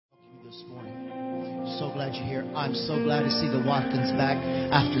this morning. So glad you're here. I'm so glad to see the Watkins back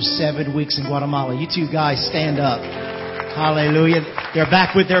after 7 weeks in Guatemala. You two guys, stand up. Hallelujah. They're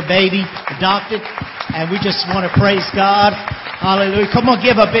back with their baby, adopted. And we just want to praise God. Hallelujah. Come on,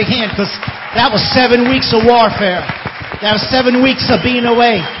 give a big hand, because that was 7 weeks of warfare. That was 7 weeks of being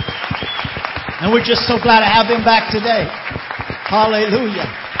away. And we're just so glad to have them back today. Hallelujah.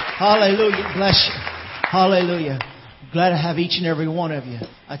 Hallelujah. Bless you. Hallelujah. Glad to have each and every one of you.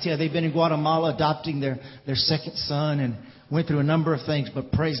 I tell you, they've been in Guatemala adopting their second son and went through a number of things,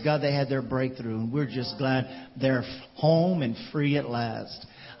 but praise God they had their breakthrough. And we're just glad they're home and free at last.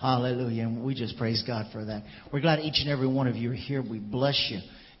 Hallelujah. And we just praise God for that. We're glad each and every one of you are here. We bless you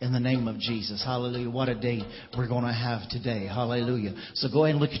in the name of Jesus. Hallelujah. What a day we're going to have today. Hallelujah. So go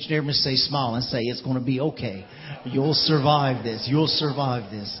ahead and look at your neighbor and say, smile and say, it's going to be okay. You'll survive this. You'll survive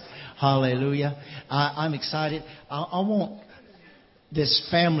this. Hallelujah. I'm excited. I want this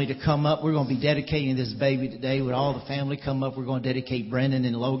family to come up. We're going to be dedicating this baby today. With all the family come up, we're going to dedicate Brendan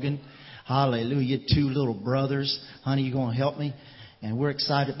and Logan. Hallelujah. 2 little brothers. Honey, you going to help me? And we're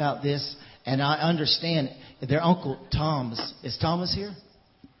excited about this. And I understand their uncle Thomas. Is Thomas here?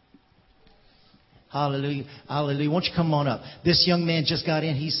 Hallelujah. Hallelujah. Won't you come on up? This young man just got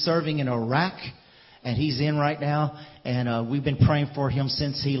in. He's serving in Iraq. And he's in right now. And we've been praying for him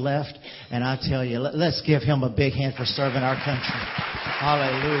since he left. And I tell you, let's give him a big hand for serving our country.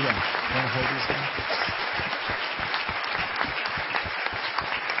 Hallelujah. Want to hold these down?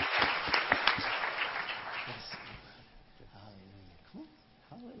 Hallelujah. Come on.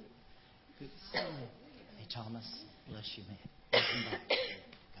 Hallelujah. Good to see you. Hey, Thomas. Bless you, man. Welcome back.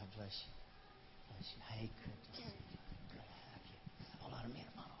 God bless you. Bless you. Hey, good to see you. Good to have you. Hola, mi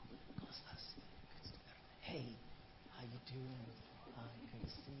hermano. ¿Cómo estás? Hey, how you doing? Good to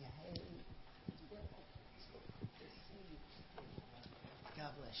see you. Hey.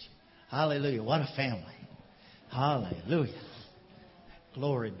 God bless you. Hallelujah. What a family. Hallelujah.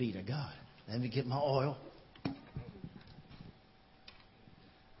 Glory be to God. Let me get my oil.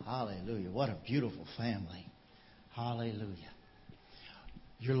 Hallelujah. What a beautiful family. Hallelujah.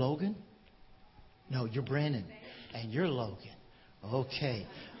 You're Logan? No, you're Brandon. And you're Logan. Okay.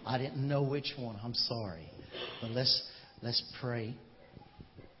 I didn't know which one. I'm sorry. But let's pray.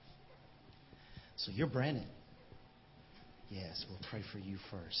 So you're Brandon. Yes, we'll pray for you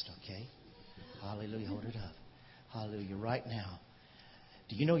first, okay? Hallelujah. Hold it up. Hallelujah. Right now.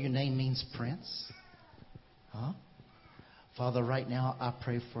 Do you know your name means prince? Huh? Father, right now I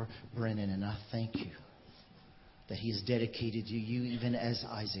pray for Brennan, and I thank you that he is dedicated to you even as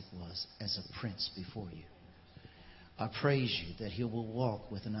Isaac was, as a prince before you. I praise you that he will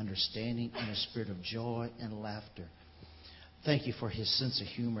walk with an understanding and a spirit of joy and laughter. Thank you for his sense of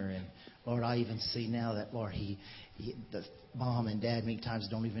humor. And Lord, I even see now that, Lord, the mom and dad many times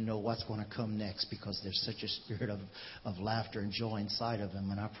don't even know what's going to come next because there's such a spirit of laughter and joy inside of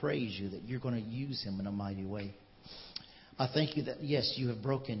him. And I praise you that you're going to use him in a mighty way. I thank you that, yes, you have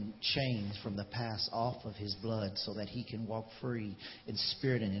broken chains from the past off of his blood so that he can walk free in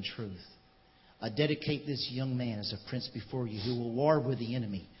spirit and in truth. I dedicate this young man as a prince before you who will war with the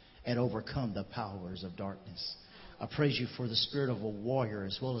enemy and overcome the powers of darkness. I praise you for the spirit of a warrior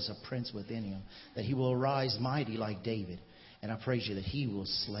as well as a prince within him, that he will arise mighty like David. And I praise you that he will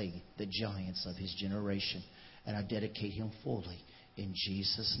slay the giants of his generation. And I dedicate him fully in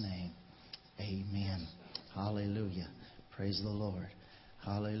Jesus' name. Amen. Hallelujah. Praise the Lord.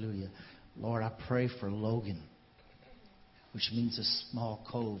 Hallelujah. Lord, I pray for Logan, which means a small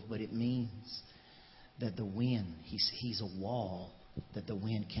cove, but it means that the wind, he's a wall that the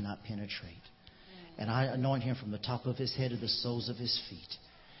wind cannot penetrate. And I anoint him from the top of his head to the soles of his feet.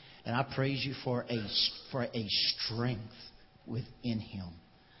 And I praise you for a strength within him,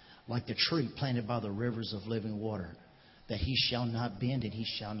 like the tree planted by the rivers of living water, that he shall not bend and he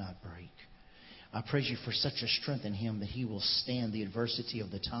shall not break. I praise you for such a strength in him that he will stand the adversity of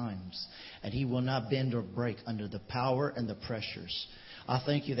the times, and he will not bend or break under the power and the pressures. I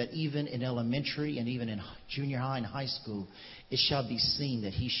thank you that even in elementary and even in junior high and high school, it shall be seen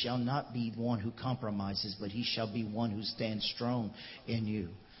that he shall not be one who compromises, but he shall be one who stands strong in you.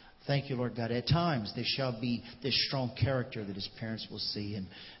 Thank you, Lord God. At times, there shall be this strong character that his parents will see and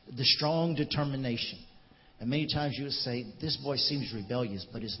the strong determination. And many times you would say, this boy seems rebellious,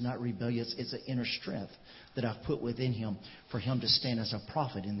 but it's not rebellious. It's an inner strength that I've put within him for him to stand as a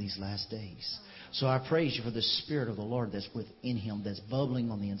prophet in these last days. So I praise you for the Spirit of the Lord that's within him, that's bubbling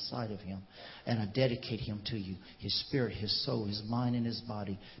on the inside of him. And I dedicate him to you, his spirit, his soul, his mind, and his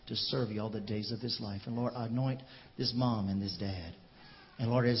body to serve you all the days of his life. And Lord, I anoint this mom and this dad. And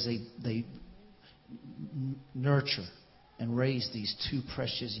Lord, as they nurture and raise these two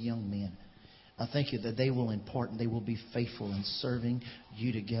precious young men. I thank you that they will impart and they will be faithful in serving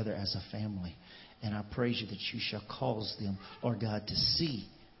you together as a family. And I praise you that you shall cause them, Lord God, to see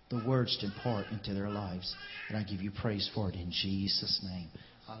the words to impart into their lives. And I give you praise for it in Jesus' name.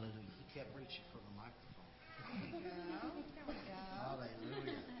 Hallelujah. He kept reaching for the microphone.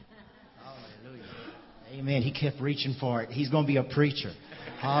 Hallelujah. Hallelujah. Amen. He kept reaching for it. He's going to be a preacher.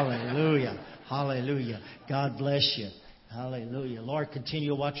 Hallelujah. Hallelujah. God bless you. Hallelujah. Lord, continue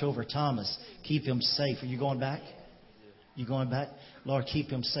to watch over Thomas. Keep him safe. Are you going back? You going back? Lord, keep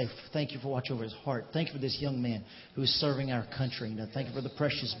him safe. Thank you for watching over his heart. Thank you for this young man who is serving our country. Thank you for the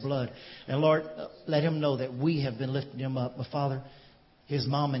precious blood. And Lord, let him know that we have been lifting him up. But Father, his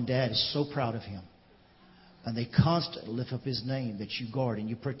mom and dad is so proud of him. And they constantly lift up his name, that you guard and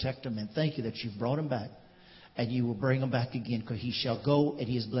you protect him. And thank you that you've brought him back. And you will bring him back again, because he shall go and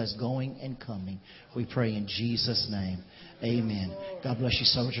he is blessed going and coming. We pray in Jesus' name. Amen. God bless you,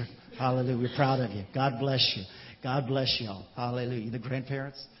 soldier. Hallelujah. We're proud of you. God bless you. God bless you all. Hallelujah. The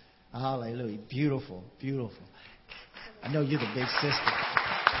grandparents. Hallelujah. Beautiful. Beautiful. I know you're the big sister.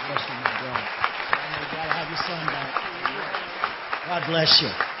 Bless you, my brother. You got to have your son back. God bless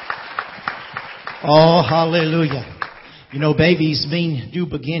you. Oh, hallelujah. You know, babies mean new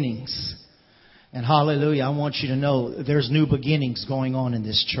beginnings. And hallelujah, I want you to know there's new beginnings going on in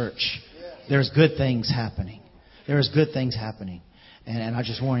this church. There's good things happening. There's good things happening. And I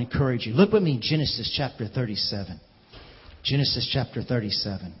just want to encourage you. Look with me, Genesis chapter 37. Genesis chapter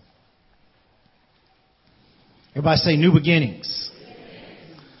 37. Everybody say new beginnings.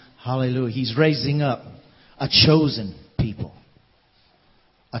 Hallelujah. He's raising up a chosen people.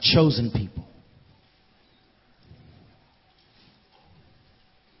 A chosen people.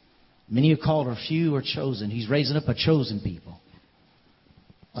 Many are called, or few are chosen. He's raising up a chosen people.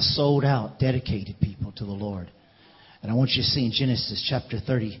 A sold out, dedicated people to the Lord. And I want you to see in Genesis chapter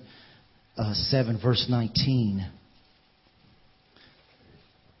 37, verse 19.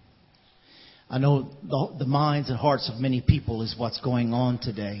 I know the minds and hearts of many people is what's going on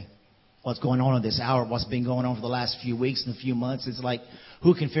today. What's going on in this hour, what's been going on for the last few weeks and a few months. It's like,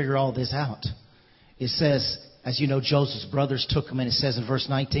 who can figure all this out? It says, as you know, Joseph's brothers took him, and it says in verse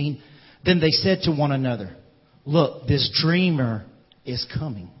 19, then they said to one another, look, this dreamer is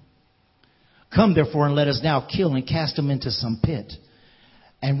coming. Come therefore and let us now kill and cast him into some pit.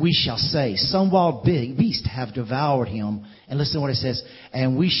 And we shall say, some wild beast have devoured him. And listen to what it says.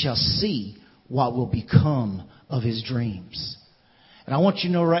 And we shall see what will become of his dreams. And I want you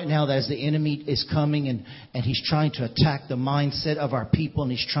to know right now that as the enemy is coming and he's trying to attack the mindset of our people,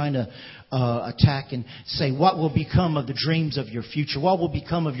 and he's trying to attack and say, what will become of the dreams of your future? What will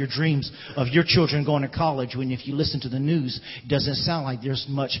become of your dreams of your children going to college? When if you listen to the news, it doesn't sound like there's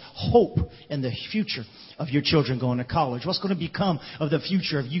much hope in the future of your children going to college. What's going to become of the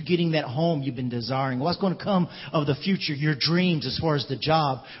future of you getting that home you've been desiring? What's going to come of the future, your dreams as far as the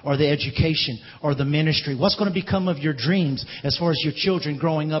job or the education or the ministry? What's going to become of your dreams as far as your children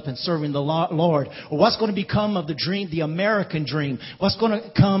growing up and serving the Lord? Or what's going to become of the dream, the American dream? What's going to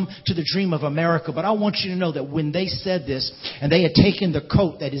come to the dream of America? But I want you to know that when they said this, and they had taken the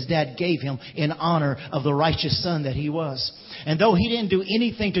coat that his dad gave him in honor of the righteous son that he was, and though he didn't do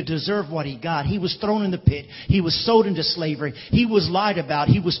anything to deserve what he got, he was thrown in the pit. He was sold into slavery. He was lied about.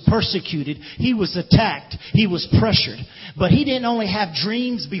 He was persecuted. He was attacked. He was pressured. But he didn't only have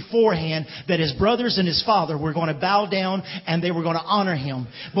dreams beforehand that his brothers and his father were going to bow down and they were going to honor him.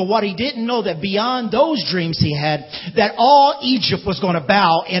 But what he didn't know, that beyond those dreams he had, that all Egypt was going to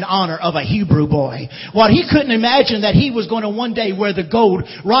bow in honor of a Hebrew boy. What he couldn't imagine, that he was going to one day wear the gold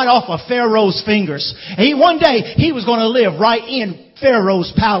right off of Pharaoh's fingers. One day he was going to live right in Pharaoh's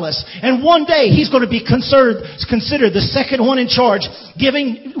palace. And one day he's going to be considered the second one in charge,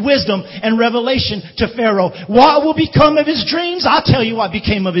 giving wisdom and revelation to Pharaoh. What will become of his dreams? I'll tell you what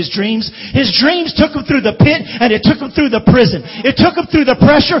became of his dreams. His dreams took him through the pit, and it took him through the prison. It took him through the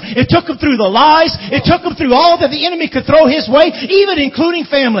pressure. It took him through the lies. It took him through all that the enemy could throw his way, even including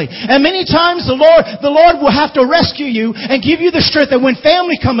family. And many times the Lord will have to rescue you and give you the strength that when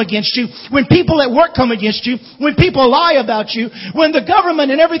family come against you, when people at work come against you, when people lie about you, when the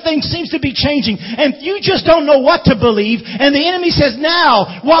government and everything seems to be changing and you just don't know what to believe, and the enemy says,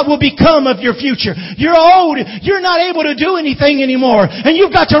 now what will become of your future? You're old. You're not able to do anything anymore. And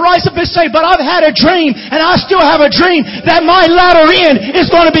you've got to rise up and say, but I've had a dream, and I still have a dream that my latter end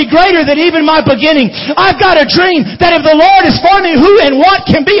is going to be greater than even my beginning. I've got a dream that if the Lord is for me, who and what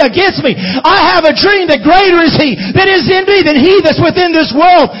can be against me? I have a dream that greater is He that is in me than he that's within this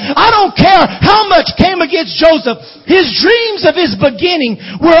world. I don't care how much came against Joseph. His dreams of his beginning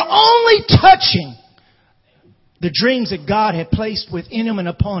were only touching The dreams that God had placed within him and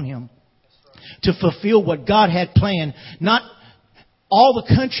upon him to fulfill what God had planned. Not all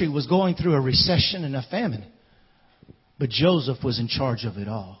the country was going through a recession and a famine, but Joseph was in charge of it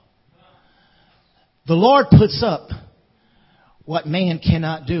all. The Lord puts up what man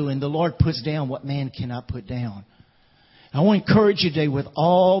cannot do, and the Lord puts down what man cannot put down. I want to encourage you today with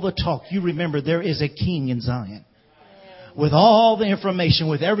all the talk. You remember there is a king in Zion. With all the information,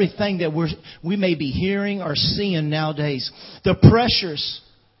 with everything that we may be hearing or seeing nowadays, the pressures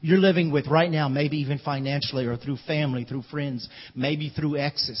you're living with right now, maybe even financially or through family, through friends, maybe through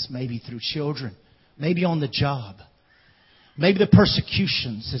exes, maybe through children, maybe on the job. Maybe the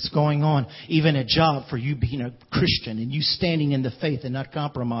persecutions that's going on, even a job for you being a Christian and you standing in the faith and not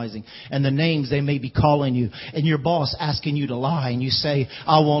compromising. And the names they may be calling you. And your boss asking you to lie. And you say,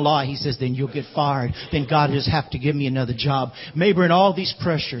 I won't lie. He says, then you'll get fired. Then God will just have to give me another job. Maybe in all these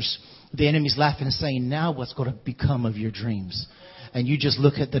pressures, the enemy's laughing and saying, now what's going to become of your dreams? And you just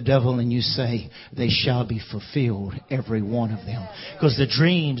look at the devil and you say, they shall be fulfilled, every one of them. Because the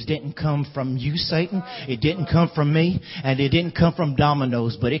dreams didn't come from you, Satan. It didn't come from me. And it didn't come from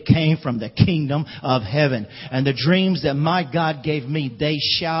dominoes. But it came from the kingdom of heaven. And the dreams that my God gave me, they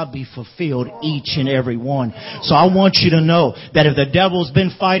shall be fulfilled, each and every one. So I want you to know that if the devil's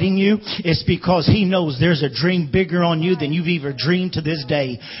been fighting you, it's because he knows there's a dream bigger on you than you've ever dreamed to this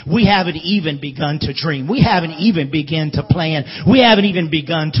day. We haven't even begun to dream. We haven't even begun to plan. We haven't even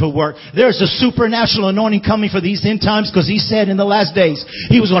begun to work. There's a supernatural anointing coming for these end times, because he said in the last days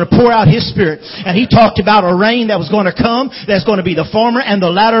he was going to pour out his spirit. And he talked about a rain that was going to come, that's going to be the former and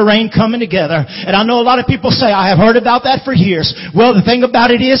the latter rain coming together. And I know a lot of people say, I have heard about that for years. Well, the thing about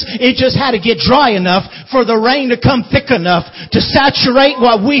it is, it just had to get dry enough for the rain to come thick enough to saturate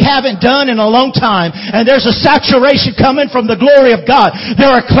what we haven't done in a long time. And there's a saturation coming from the glory of God. There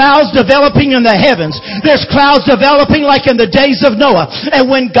are clouds developing in the heavens. There's clouds developing like in the days of Noah.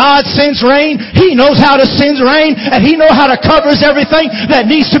 And when God sends rain, He knows how to send rain, and He knows how to cover everything that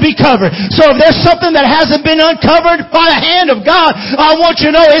needs to be covered. So if there's something that hasn't been uncovered by the hand of God, I want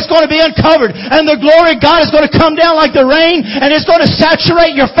you to know it's going to be uncovered. And the glory of God is going to come down like the rain, and it's going to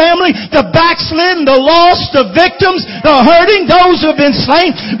saturate your family, the backslidden, the lost, the victims, the hurting, those who have been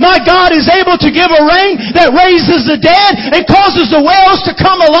slain. My God is able to give a rain that raises the dead and causes the wells to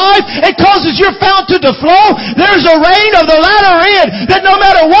come alive. It causes your fountain to flow. There's a rain of the latter end that no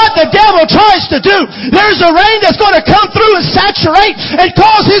matter what the devil tries to do, there's a rain that's going to come through and saturate and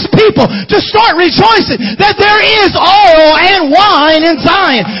cause His people to start rejoicing that there is oil and wine in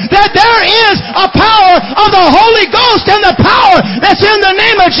Zion, that there is a power of the Holy Ghost and the power that's in the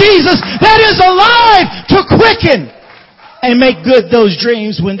name of Jesus that is alive to quicken and make good those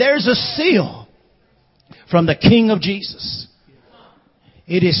dreams. When there's a seal from the King of Jesus,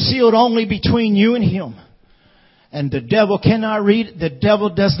 it is sealed only between you and Him. And the devil cannot read it. The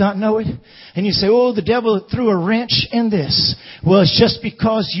devil does not know it. And you say, oh, the devil threw a wrench in this. Well, it's just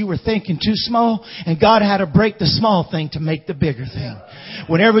because you were thinking too small, and God had to break the small thing to make the bigger thing.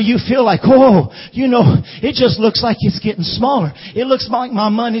 Whenever you feel like, oh, it just looks like it's getting smaller. It looks like my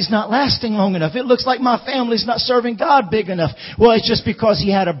money's not lasting long enough. It looks like my family's not serving God big enough. Well, it's just because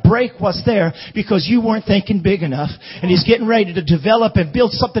He had to break what's there because you weren't thinking big enough. And He's getting ready to develop and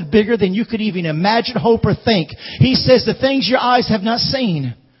build something bigger than you could even imagine, hope, or think. He says the things your eyes have not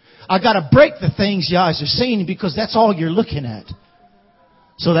seen. I got to break the things your eyes are seeing because that's all you're looking at.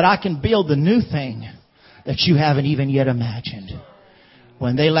 So that I can build the new thing that you haven't even yet imagined.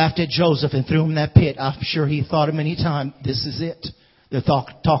 When they laughed at Joseph and threw him in that pit, I'm sure he thought of many times, this is it. They're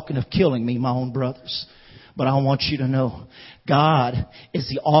talking of killing me, my own brothers. But I want you to know, God is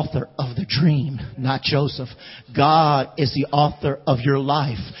the author of the dream, not Joseph. God is the author of your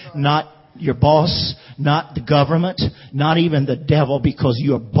life, not your boss, not the government, not even the devil, because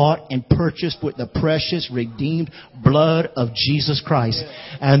you are bought and purchased with the precious redeemed blood of Jesus Christ.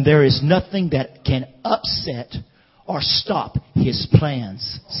 And there is nothing that can upset or stop His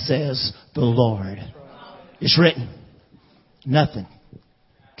plans, says the Lord. It's written. Nothing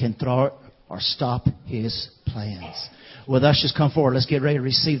can throw or stop His plans. Well, let's just come forward. Let's get ready to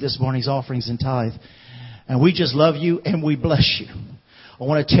receive this morning's offerings and tithe. And we just love you and we bless you. I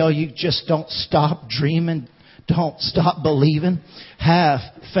want to tell you, just don't stop dreaming. Don't stop believing. Have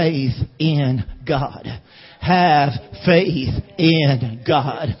faith in God. Have faith in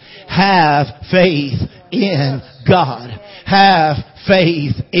God. Have faith in God. Have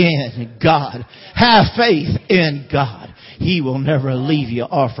faith in God. Have faith in God. He will never leave you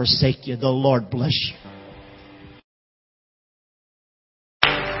or forsake you. The Lord bless you.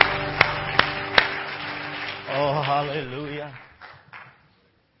 Oh, hallelujah.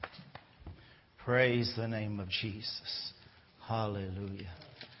 Praise the name of Jesus. Hallelujah.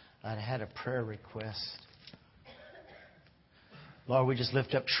 I had a prayer request. Lord, we just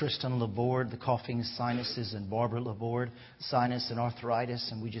lift up Tristan Laborde, the coughing sinuses, and Barbara Laborde, sinus and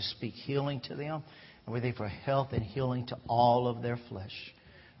arthritis, and we just speak healing to them. And we thank for health and healing to all of their flesh.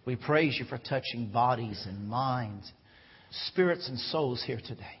 We praise you for touching bodies and minds, spirits and souls here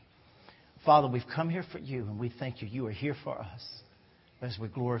today. Father, we've come here for you, and we thank you. You are here for us as we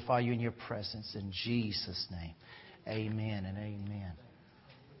glorify you in your presence. In Jesus' name, amen and amen.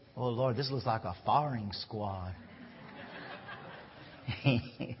 Oh, Lord, this looks like a firing squad. You know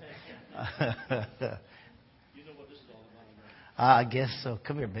what this is all about? I guess so.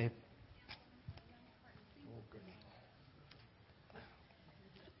 Come here, babe.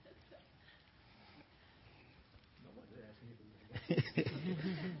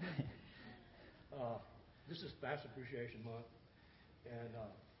 This is Fast Appreciation Month, and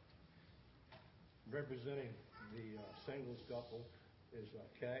representing the singles couple is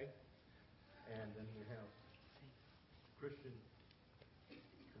Kay, and then we have Christian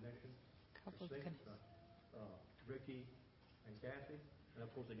Connection, Ricky and Kathy, and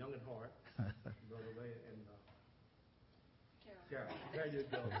of course the Young and Heart, Brother Ray and Carol. There you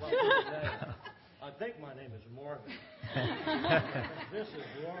go. I think my name is Marvin. This is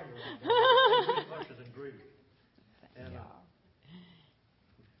Marvin. Ushers and greetings. And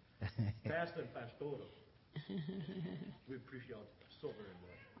Pastor and Pastora, we appreciate y'all so very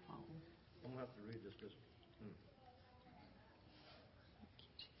much. I'm going to have to read this because...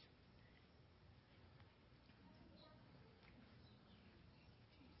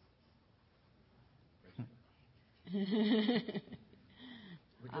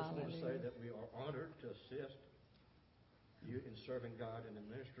 We just want to say that we are honored to assist you in serving God in the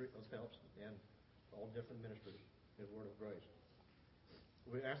ministry of helps and all different ministries in Word of Grace.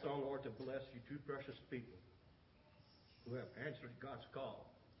 We ask our Lord to bless you two precious people who have answered God's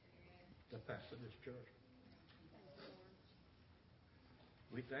call to pastor this church.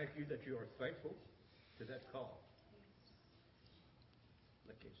 We thank you that you are faithful to that call.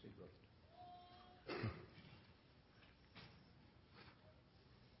 Let me see, brother.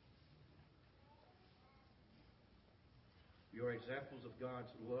 You are examples of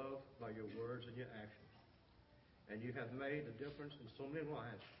God's love by your words and your actions. And you have made a difference in so many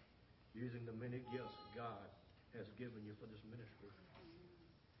lives using the many gifts God has given you for this ministry.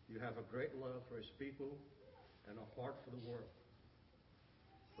 You have a great love for His people and a heart for the world.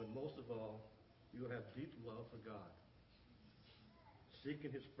 But most of all, you have deep love for God,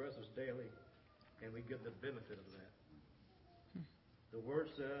 seeking His presence daily, and we give the benefit of that. The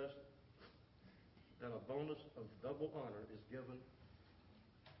Word says that a bonus of double honor is given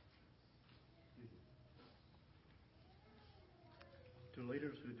to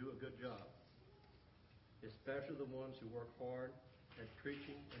leaders who do a good job, especially the ones who work hard at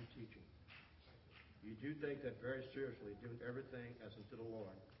preaching and teaching. You do take that very seriously, doing everything as unto the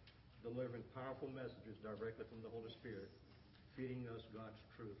Lord, delivering powerful messages directly from the Holy Spirit, feeding us God's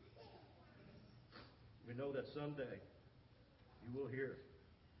truth. We know that someday you will hear,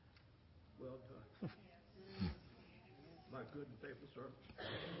 "Well done, my good and faithful servant."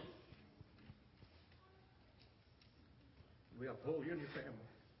 We uphold you and your family,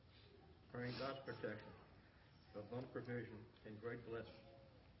 praying God's protection, abundant provision, and great blessing.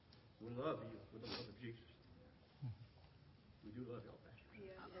 We love you with the love of Jesus. We do love y'all, Pastor.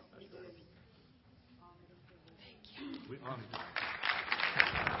 Thank you. We honor you.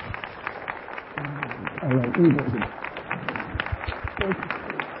 All right, we will.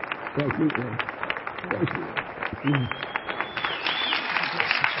 Thank you. Thank you.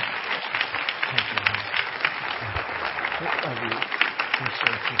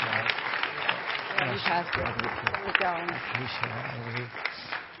 Pastor.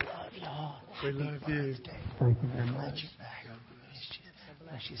 Love y'all. We love you. Thank you very much.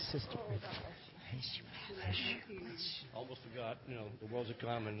 Bless you, sister. Bless you. Almost forgot, the world's a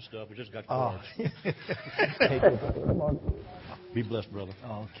common and stuff. We just got Oh. cards. Be blessed, brother.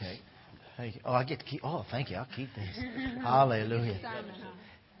 Okay. Thank you. Oh, I get to keep. Oh, thank you. I'll keep these. Hallelujah.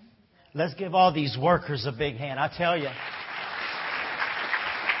 Let's give all these workers a big hand. I tell you.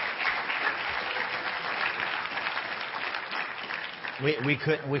 We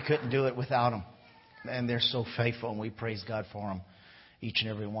couldn't do it without them. And they're so faithful, and we praise God for them, each and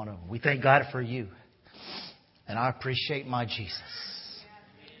every one of them. We thank God for you. And I appreciate my Jesus.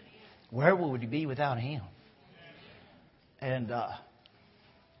 Where would we be without Him? And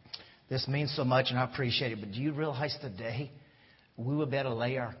this means so much, and I appreciate it. But do you realize today we will better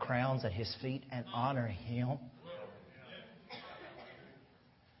lay our crowns at His feet and honor Him?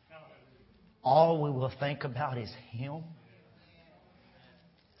 all we will think about is Him.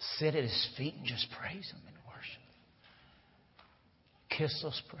 Sit at His feet and just praise Him and worship. Kiss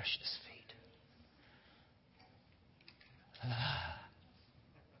those precious feet.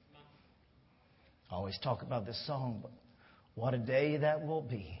 I always talk about this song, but what a day that will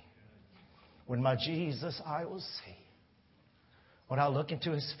be when my Jesus I will see. When I look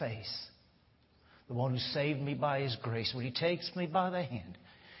into His face, the one who saved me by His grace, when He takes me by the hand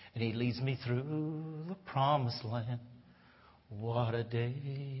and He leads me through the promised land. What a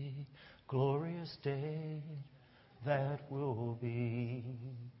day, glorious day that will be.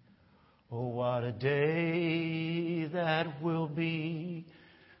 Oh, what a day that will be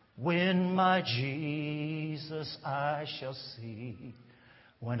when my Jesus I shall see.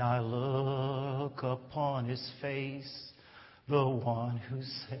 When I look upon His face, the one who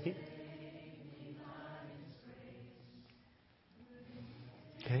saved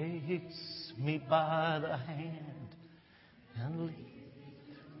takes me by the hand and leads.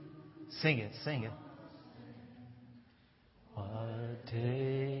 Sing it, sing it. What a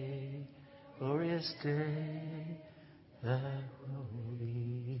day, glorious day that will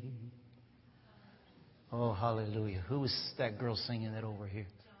be. Oh, hallelujah. Who is that girl singing that over here?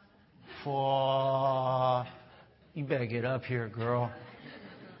 For you better get up here, girl.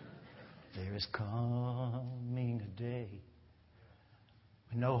 There is coming a day.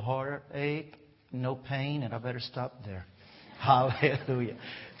 No heartache, no pain, and I better stop there. Hallelujah.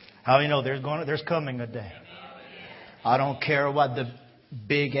 How do you know there's coming a day? I don't care what the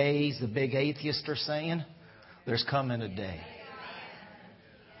big A's, the big atheists are saying. There's coming a day.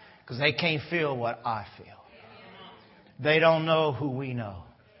 Because they can't feel what I feel. They don't know who we know.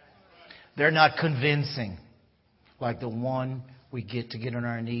 They're not convincing like the one we get to get on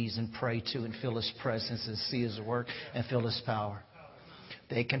our knees and pray to and feel His presence and see His work and feel His power.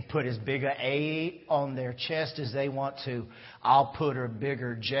 They can put as big a A on their chest as they want to. I'll put a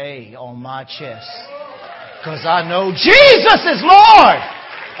bigger J on my chest. Because I know Jesus is Lord.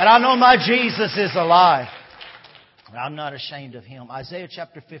 And I know my Jesus is alive. And I'm not ashamed of Him. Isaiah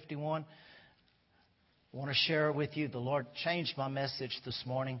chapter 51. I want to share it with you. The Lord changed my message this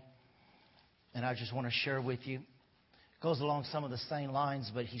morning. And I just want to share with you. It goes along some of the same lines,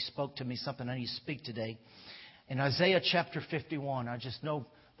 but He spoke to me something I need to speak today. In Isaiah chapter 51, I just know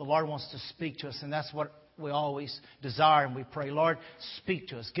the Lord wants to speak to us. And that's what we always desire. And we pray, Lord, speak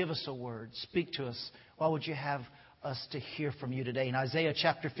to us. Give us a word. Speak to us. What would you have us to hear from you today? In Isaiah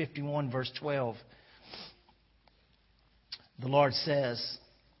chapter 51, verse 12, the Lord says,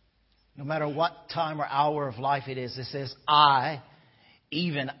 no matter what time or hour of life it is, it says, I,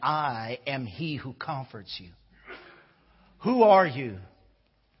 even I, am He who comforts you. Who are you?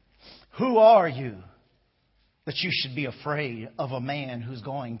 Who are you that you should be afraid of a man who's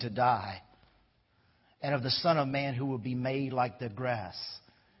going to die, and of the Son of Man who will be made like the grass?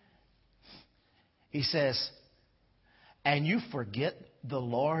 He says, and you forget the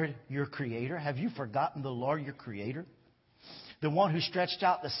Lord your Creator? Have you forgotten the Lord your Creator? The one who stretched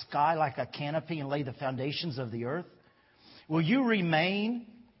out the sky like a canopy and laid the foundations of the earth? Will you remain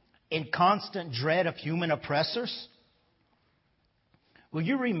in constant dread of human oppressors? Will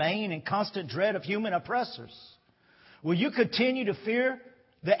you remain in constant dread of human oppressors? Will you continue to fear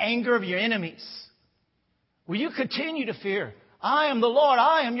the anger of your enemies? Will you continue to fear? I am the Lord,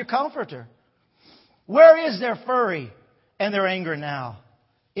 I am your comforter. Where is their fury and their anger now?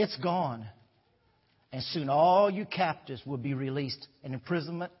 It's gone. And soon all you captives will be released. And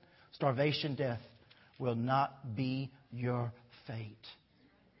imprisonment, starvation, death will not be your fate.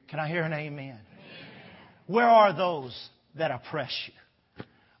 Can I hear an amen? Amen. Where are those that oppress you?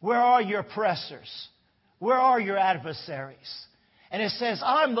 Where are your oppressors? Where are your adversaries? And it says,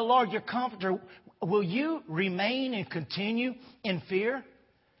 I'm the Lord your comforter. Will you remain and continue in fear?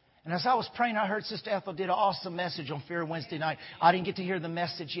 And as I was praying, I heard Sister Ethel did an awesome message on fear Wednesday night. I didn't get to hear the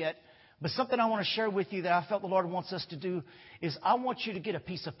message yet. But something I want to share with you that I felt the Lord wants us to do is I want you to get a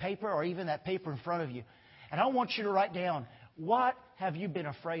piece of paper or even that paper in front of you. And I want you to write down, what have you been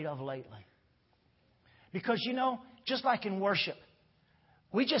afraid of lately? Because, you know, just like in worship,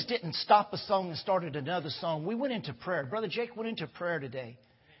 we just didn't stop a song and started another song. We went into prayer. Brother Jake went into prayer today.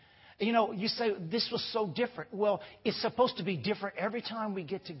 You know, you say, this was so different. Well, it's supposed to be different every time we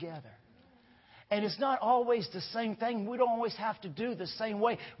get together. And it's not always the same thing. We don't always have to do the same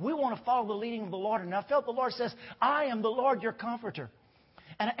way. We want to follow the leading of the Lord. And I felt the Lord says, I am the Lord your comforter.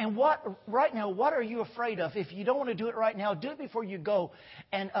 And what right now, what are you afraid of? If you don't want to do it right now, do it before you go.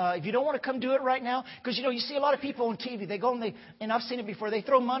 And if you don't want to come do it right now, because, you know, you see a lot of people on TV. They go and I've seen it before. They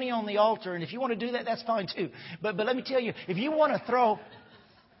throw money on the altar. And if you want to do that, that's fine too. But let me tell you, if you want to throw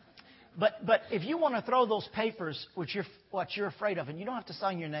But if you want to throw those papers, what you're afraid of, and you don't have to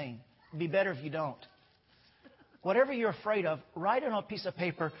sign your name. It'd be better if you don't. Whatever you're afraid of, write it on a piece of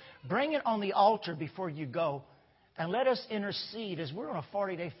paper. Bring it on the altar before you go. And let us intercede, as we're on a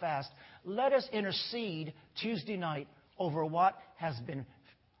 40-day fast, let us intercede Tuesday night over what has been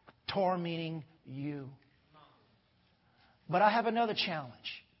tormenting you. But I have another challenge.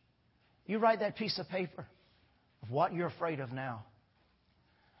 You write that piece of paper of what you're afraid of now.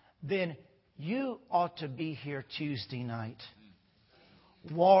 Then you ought to be here Tuesday night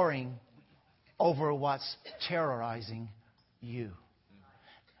warring over what's terrorizing you.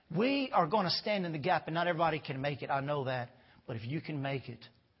 We are going to stand in the gap, and not everybody can make it. I know that. But if you can make it,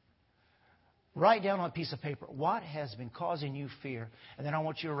 write down on a piece of paper what has been causing you fear. And then I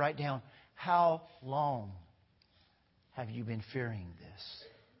want you to write down, how long have you been fearing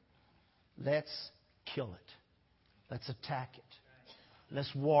this? Let's kill it. Let's attack it.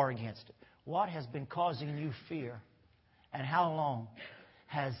 Let's war against it. What has been causing you fear? And how long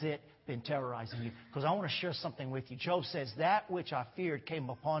has it been terrorizing you? Because I want to share something with you. Job says, that which I feared came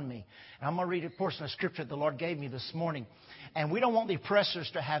upon me. And I'm going to read a portion of Scripture that the Lord gave me this morning. And we don't want the oppressors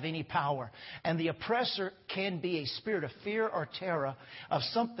to have any power. And the oppressor can be a spirit of fear or terror of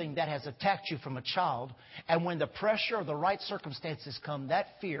something that has attacked you from a child. And when the pressure or the right circumstances come, that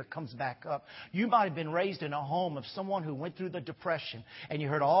fear comes back up. You might have been raised in a home of someone who went through the Depression. And you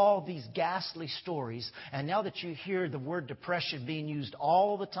heard all these ghastly stories. And now that you hear the word depression being used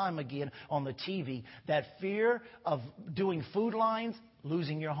all the time again on the TV, that fear of doing food lines,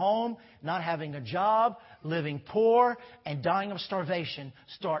 losing your home, not having a job, living poor, and dying of starvation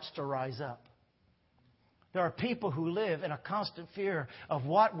starts to rise up. There are people who live in a constant fear of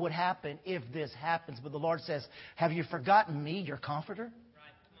what would happen if this happens. But the Lord says, have you forgotten me, your comforter?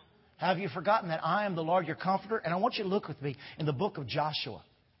 Have you forgotten that I am the Lord, your comforter? And I want you to look with me in the book of Joshua.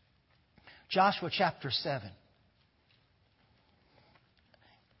 Joshua chapter 7.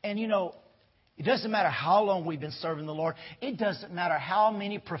 And you know, it doesn't matter how long we've been serving the Lord. It doesn't matter how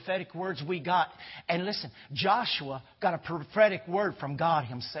many prophetic words we got. And listen, Joshua got a prophetic word from God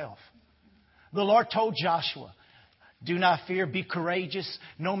Himself. The Lord told Joshua, do not fear, be courageous.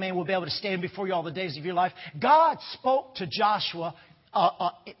 No man will be able to stand before you all the days of your life. God spoke to Joshua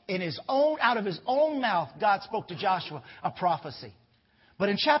out of His own mouth. God spoke to Joshua a prophecy. But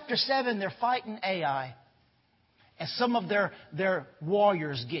in chapter 7, they're fighting Ai. And some of their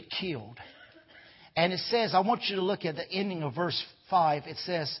warriors get killed. And it says, I want you to look at the ending of verse 5. It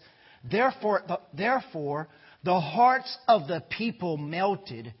says, Therefore the hearts of the people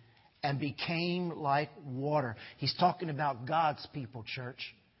melted and became like water. He's talking about God's people,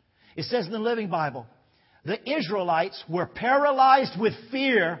 church. It says in the Living Bible, the Israelites were paralyzed with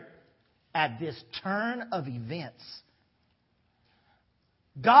fear at this turn of events.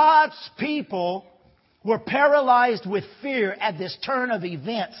 God's people were paralyzed with fear at this turn of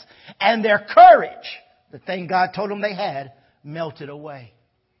events. And their courage, the thing God told them they had, melted away.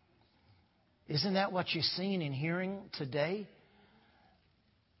 Isn't that what you're seeing and hearing today?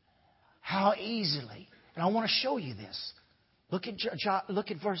 How easily. And I want to show you this. Look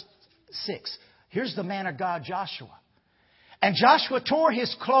at verse 6. Here's the man of God, Joshua. And Joshua tore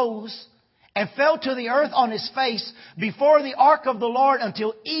his clothes and fell to the earth on his face before the ark of the Lord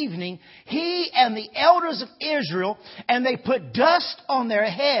until evening, he and the elders of Israel, and they put dust on their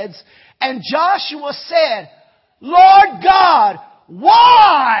heads. And Joshua said, Lord God,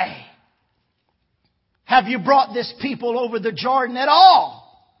 why have you brought this people over the Jordan at all?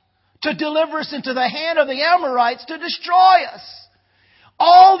 To deliver us into the hand of the Amorites to destroy us.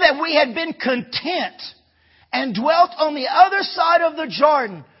 All that we had been content and dwelt on the other side of the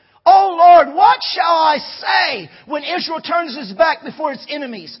Jordan. Oh Lord, what shall I say when Israel turns its back before its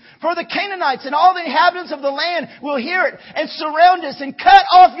enemies? For the Canaanites and all the inhabitants of the land will hear it and surround us and cut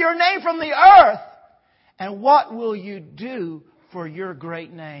off your name from the earth. And what will you do for your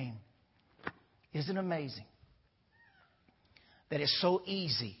great name? Isn't it amazing that it's so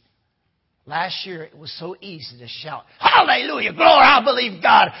easy? Last year it was so easy to shout, hallelujah, glory, I believe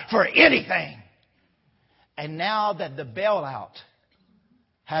God for anything. And now that the bailout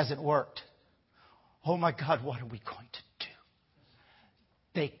hasn't worked, oh my God, what are we going to do?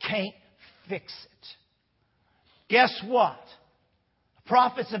 They can't fix it. Guess what? The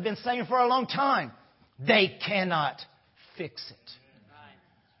prophets have been saying for a long time, they cannot fix it.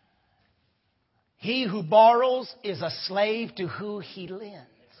 He who borrows is a slave to who he lends.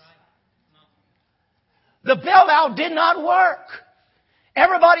 The bailout did not work.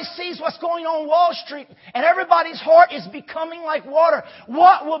 Everybody sees what's going on Wall Street, and everybody's heart is becoming like water.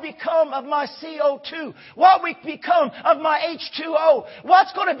 What will become of my CO2? What will become of my H2O?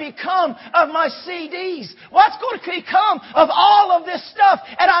 What's going to become of my CDs? What's going to become of all of this stuff?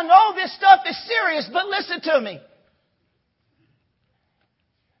 And I know this stuff is serious, but listen to me.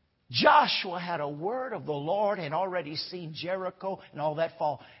 Joshua had a word of the Lord and already seen Jericho and all that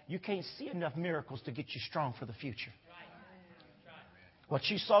fall. You can't see enough miracles to get you strong for the future. What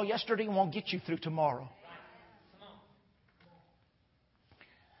you saw yesterday won't get you through tomorrow.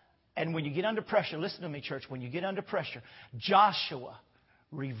 And when you get under pressure, listen to me, church, when you get under pressure, Joshua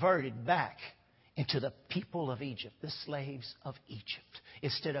reverted back into the people of Egypt, the slaves of Egypt,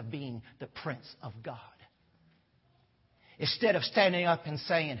 instead of being the prince of God. Instead of standing up and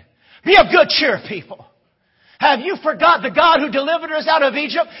saying, be of good cheer, people. Have you forgot the God who delivered us out of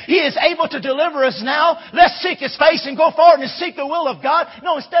Egypt? He is able to deliver us now. Let's seek His face and go forward and seek the will of God.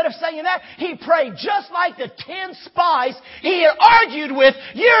 No, instead of saying that, he prayed just like the 10 spies he had argued with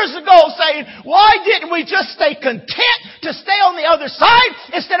years ago, saying, why didn't we just stay content to stay on the other side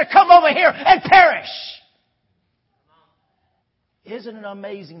instead of come over here and perish? Isn't it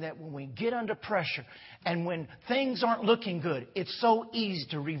amazing that when we get under pressure and when things aren't looking good, it's so easy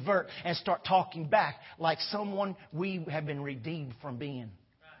to revert and start talking back like someone we have been redeemed from being?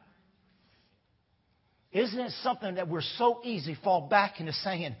 Isn't it something that we're so easy fall back into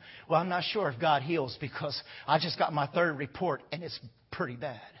saying, well, I'm not sure if God heals because I just got my third report and it's pretty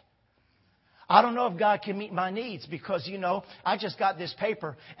bad. I don't know if God can meet my needs because, I just got this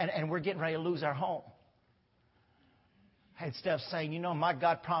paper and we're getting ready to lose our home. Instead of saying, my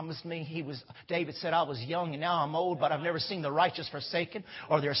God promised me David said I was young and now I'm old, but I've never seen the righteous forsaken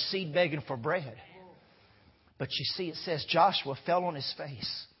or their seed begging for bread. But you see, it says Joshua fell on his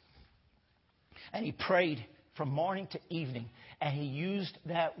face and he prayed from morning to evening. And he used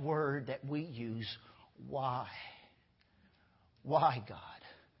that word that we use, why? Why, God?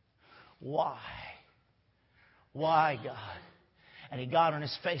 Why? Why, God? And he got on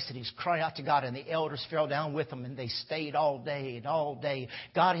his face and he's crying out to God. And the elders fell down with him and they stayed all day and all day.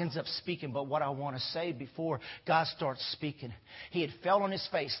 God ends up speaking. But what I want to say before God starts speaking, he had fell on his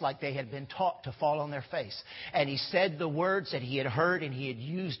face like they had been taught to fall on their face. And he said the words that he had heard and he had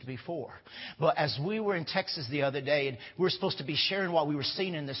used before. But as we were in Texas the other day and we were supposed to be sharing what we were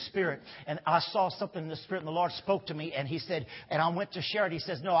seeing in the Spirit. And I saw something in the Spirit and the Lord spoke to me. And he said, and I went to share it. He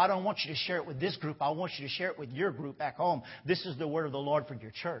says, no, I don't want you to share it with this group. I want you to share it with your group back home. This is the word of the Lord for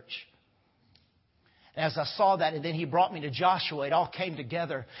your church. As I saw that, and then he brought me to Joshua, it all came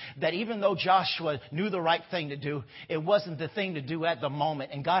together that even though Joshua knew the right thing to do, it wasn't the thing to do at the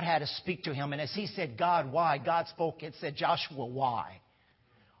moment. And God had to speak to him. And as he said, God, why? God spoke and said, Joshua, why?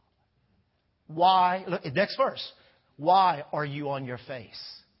 Why? Look, next verse. Why are you on your face?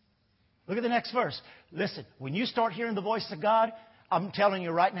 Look at the next verse. Listen, when you start hearing the voice of God, I'm telling you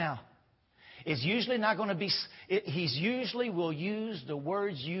right now, it's usually not going to be... He's usually will use the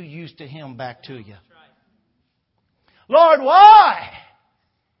words you use to him back to you. Lord, why?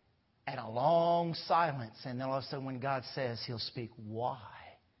 And a long silence. And then all of a sudden when God says, he'll speak, why?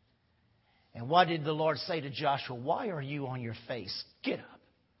 And what did the Lord say to Joshua? Why are you on your face? Get up.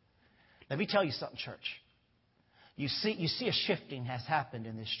 Let me tell you something, church. You see a shifting has happened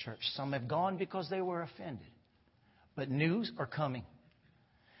in this church. Some have gone because they were offended. But news are coming.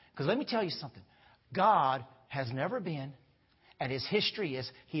 Because let me tell you something. God has never been, and His history is,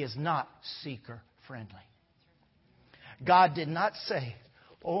 He is not seeker-friendly. God did not say,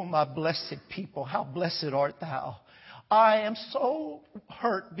 oh, my blessed people, how blessed art thou. I am so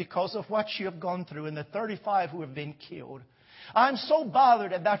hurt because of what you have gone through and the 35 who have been killed. I'm so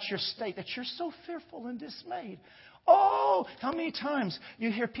bothered about your state that you're so fearful and dismayed. Oh, how many times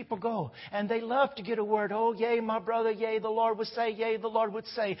you hear people go and they love to get a word. Oh, yea, my brother, yea, the Lord would say, yea, the Lord would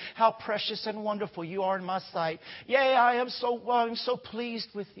say, how precious and wonderful you are in my sight. Yea, I'm so pleased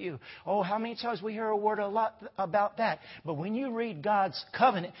with you. Oh, how many times we hear a word a lot about that. But when you read God's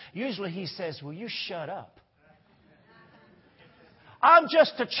covenant, usually He says, will you shut up? I'm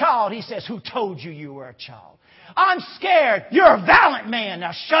just a child, He says, who told you you were a child. I'm scared. You're a valiant man.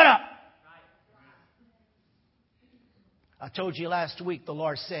 Now shut up. I told you last week, the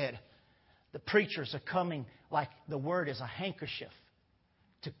Lord said, the preachers are coming like the word is a handkerchief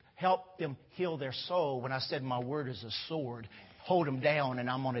to help them heal their soul. When I said my word is a sword, hold them down and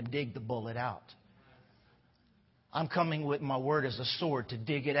I'm going to dig the bullet out. I'm coming with my word as a sword to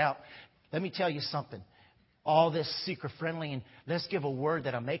dig it out. Let me tell you something. All this seeker-friendly and let's give a word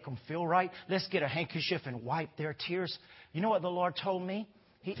that'll make them feel right. Let's get a handkerchief and wipe their tears. You know what the Lord told me?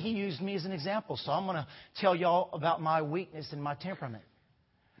 He used me as an example. So I'm going to tell y'all about my weakness and my temperament.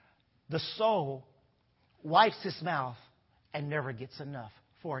 the soul wipes its mouth and never gets enough.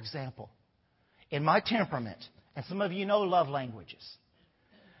 For example, in my temperament, and some of you know love languages,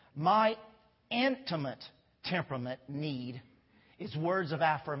 my intimate temperament need is words of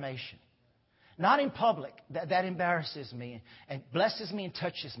affirmation. Not in public. That embarrasses me and blesses me and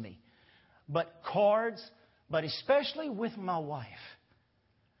touches me. But cards, but especially with my wife.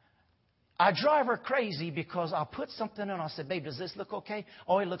 I drive her crazy because I'll put something in and I'll say, babe, does this look okay?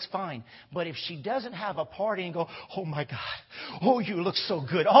 Oh, it looks fine. But if she doesn't have a party and go, oh my God, oh, you look so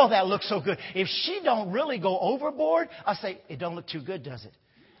good. Oh, that looks so good. If she don't really go overboard, I say, it don't look too good, does it?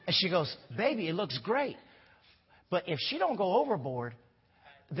 And she goes, baby, it looks great. But if she don't go overboard,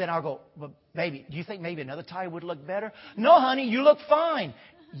 then I'll go, well, baby, do you think maybe another tie would look better? No, honey, you look fine.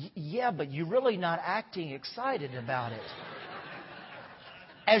 Yeah, but you're really not acting excited about it.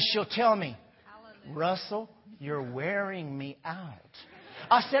 As she'll tell me, Russell, you're wearing me out.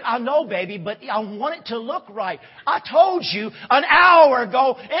 I said, I know, baby, but I want it to look right. I told you an hour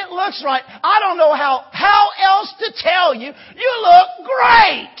ago, it looks right. I don't know how else to tell you. You look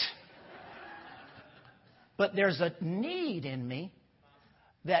great. But there's a need in me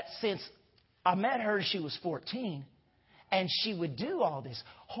that since I met her, she was 14, and she would do all this,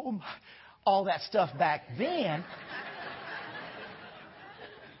 all that stuff back then.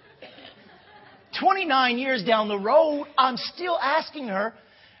 29 years down the road, I'm still asking her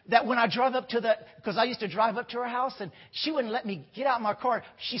that when I drive up because I used to drive up to her house and she wouldn't let me get out of my car.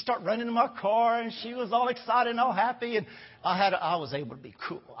 She'd start running in my car and she was all excited and all happy. And I was able to be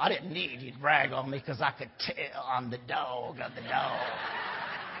cool. I didn't need you to brag on me because I could tell I'm the dog of the dog.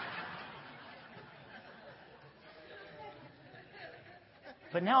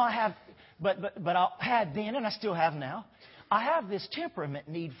 But now I have, but I had then and I still have now. I have this temperament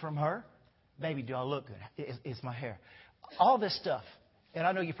need from her. Baby, do I look good? It's my hair. All this stuff. And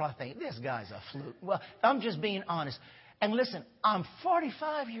I know you probably think, this guy's a fluke. Well, I'm just being honest. And listen, I'm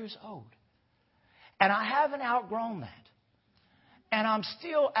 45 years old. And I haven't outgrown that. And I'm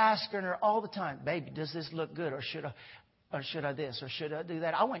still asking her all the time, baby, does this look good? Or should I this? Or should I do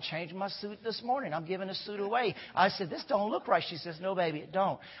that? I went and changed my suit this morning. I'm giving a suit away. I said, this don't look right. She says, no, baby, it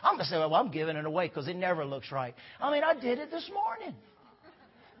don't. I'm going to say, well, I'm giving it away because it never looks right. I mean, I did it this morning.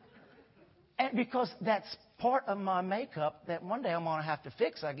 And because that's part of my makeup that one day I'm going to have to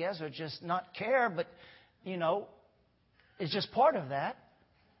fix, I guess, or just not care. But, it's just part of that.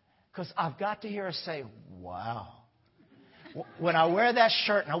 Because I've got to hear her say, wow. When I wear that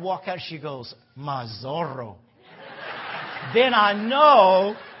shirt and I walk out, she goes, my Zorro. Then I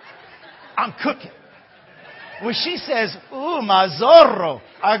know I'm cooking. When she says, ooh, my Zorro,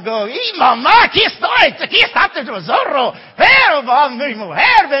 I go, y mamá, aquí está tu Zorro. Pero mi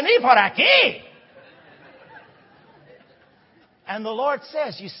mujer, vení por aquí. And the Lord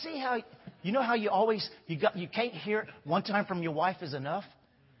says, you see how, you know how you can't hear one time from your wife is enough?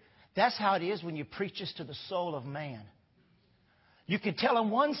 That's how it is when you preach this to the soul of man. You can tell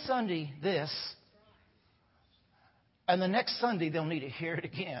them one Sunday this, and the next Sunday they'll need to hear it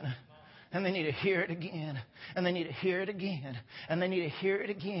again. And they need to hear it again. And they need to hear it again. And they need to hear it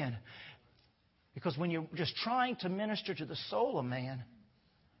again. Because when you're just trying to minister to the soul of man,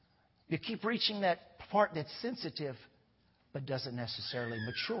 you keep reaching that part that's sensitive, but doesn't necessarily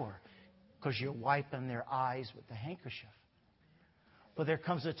mature. Because you're wiping their eyes with the handkerchief. But there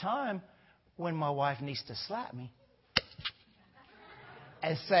comes a time when my wife needs to slap me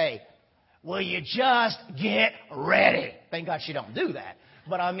and say, will you just get ready? Thank God she don't do that.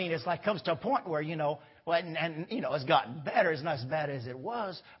 But I mean, it's like comes to a point where, it's gotten better. It's not as bad as it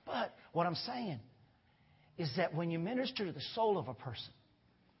was. But what I'm saying is that when you minister to the soul of a person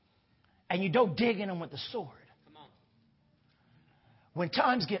and you don't dig in them with the sword, when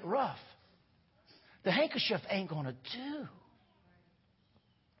times get rough, the handkerchief ain't going to do.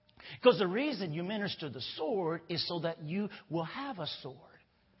 Because the reason you minister the sword is so that you will have a sword.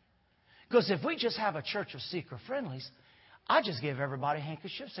 Because if we just have a church of seeker friendlies, I just give everybody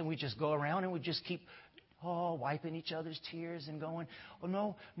handkerchiefs and we just go around and we just keep wiping each other's tears and going,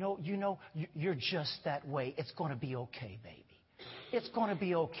 oh, no, you're just that way. It's going to be okay, baby. It's going to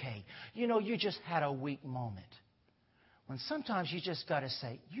be okay. You just had a weak moment. When sometimes you just got to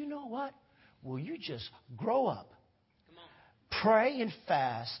say, you know what? Will you just grow up? Pray and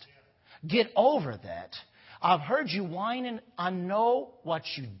fast. Get over that. I've heard you whining. I know what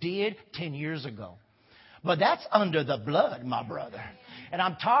you did 10 years ago. But that's under the blood, my brother. And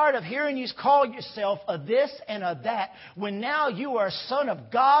I'm tired of hearing you call yourself a this and a that when now you are a son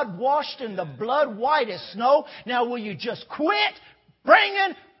of God washed in the blood white as snow. Now will you just quit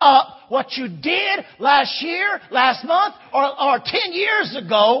bringing up what you did last year, last month, or 10 years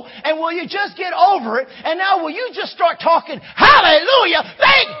ago, and will you just get over it? And now will you just start talking, hallelujah,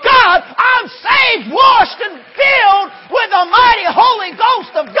 thank God I'm saved, washed, and filled with the mighty Holy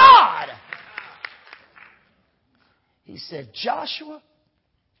Ghost of God. He said, Joshua,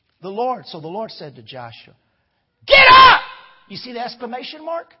 the Lord. So the Lord said to Joshua, get up! You see the exclamation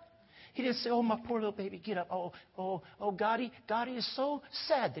mark? He didn't say, oh, my poor little baby, get up. Oh, Gotti is so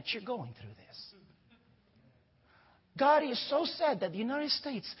sad that you're going through this. Gotti is so sad that the United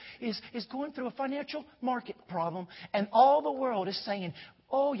States is going through a financial market problem, and all the world is saying,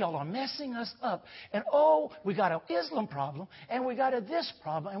 oh, y'all are messing us up. And oh, we got an Islam problem, and we got a this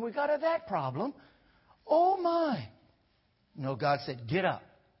problem, and we got a that problem. Oh, my. No, God said, get up.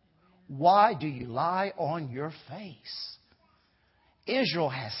 Why do you lie on your face? Israel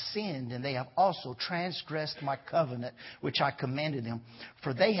has sinned, and they have also transgressed my covenant, which I commanded them.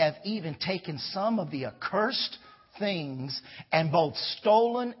 For they have even taken some of the accursed things, and both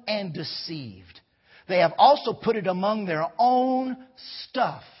stolen and deceived. They have also put it among their own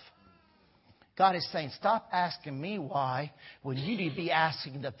stuff. God is saying, stop asking me why, when you need to be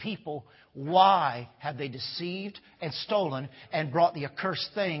asking the people, why have they deceived and stolen and brought the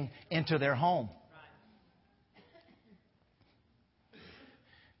accursed thing into their home?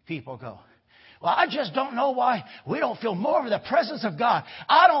 People go, well, I just don't know why we don't feel more of the presence of God.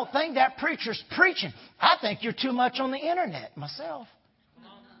 I don't think that preacher's preaching. I think you're too much on the internet myself.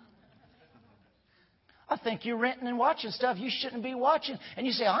 I think you're renting and watching stuff you shouldn't be watching. And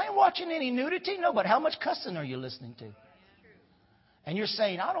you say, I ain't watching any nudity. No, but how much cussing are you listening to? And you're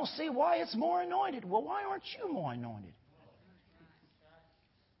saying, I don't see why it's more anointed. Well, why aren't you more anointed?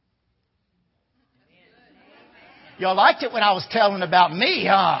 Y'all liked it when I was telling about me,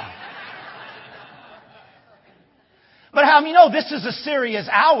 huh? But how many know this is a serious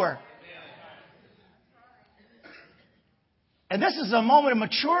hour? And this is a moment of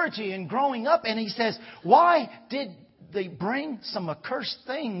maturity and growing up. And he says, why did they bring some accursed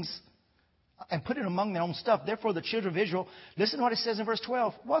things and put it among their own stuff? Therefore, the children of Israel, listen to what it says in verse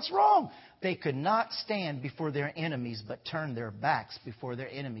 12. What's wrong? They could not stand before their enemies, but turned their backs before their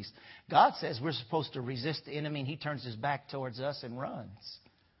enemies. God says we're supposed to resist the enemy, and he turns his back towards us and runs.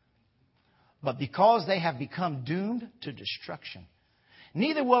 But because they have become doomed to destruction,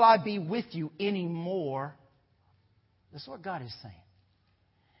 neither will I be with you anymore. That's what God is saying.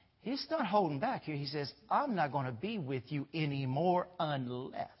 He's not holding back here. He says, I'm not going to be with you anymore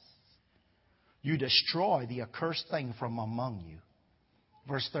unless you destroy the accursed thing from among you.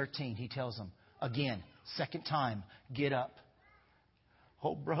 Verse 13, he tells them, again, second time, get up.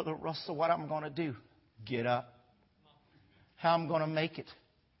 Oh, Brother Russell, what I'm going to do? Get up. How I'm going to make it?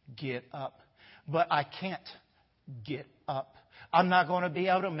 Get up. But I can't. Get up. I'm not going to be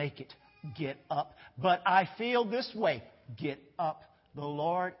able to make it. Get up. But I feel this way. Get up. The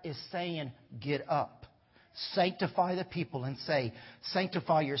Lord is saying, get up. Sanctify the people and say,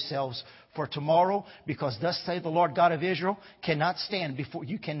 sanctify yourselves for tomorrow, because thus saith the Lord God of Israel, you cannot stand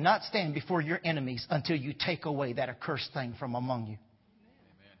before your enemies until you take away that accursed thing from among you.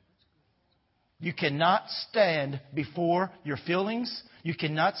 You cannot stand before your feelings. You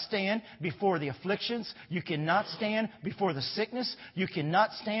cannot stand before the afflictions. You cannot stand before the sickness. You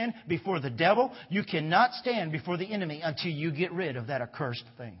cannot stand before the devil. You cannot stand before the enemy until you get rid of that accursed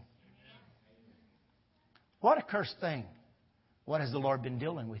thing. What accursed thing? What has the Lord been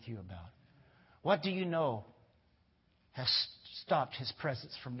dealing with you about? What do you know has stopped His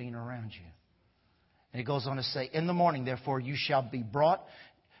presence from being around you? And He goes on to say, in the morning, therefore, you shall be brought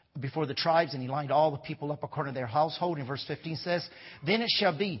before the tribes. And He lined all the people up according to their household. And verse 15 says, then it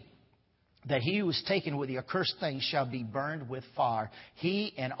shall be that he who is taken with the accursed thing shall be burned with fire.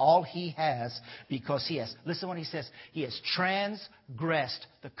 He and all he has, because he has, listen what he says, he has transgressed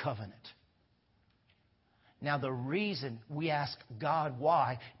the covenant. Now, the reason we ask God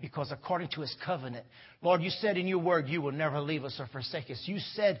why, because according to His covenant, Lord, you said in your word, you will never leave us or forsake us. You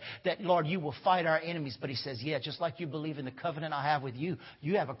said that, Lord, you will fight our enemies. But He says, yeah, just like you believe in the covenant I have with you,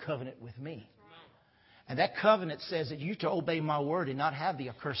 you have a covenant with me. And that covenant says that you're to obey my word and not have the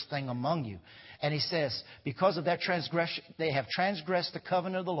accursed thing among you. And He says, because of that transgression, they have transgressed the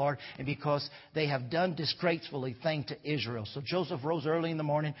covenant of the Lord, and because they have done disgracefully thing to Israel. So Joseph rose early in the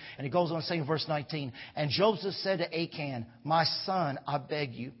morning, and he goes on saying, verse 19, and Joseph said to Achan, my son, I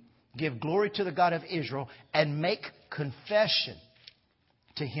beg you, give glory to the God of Israel, and make confession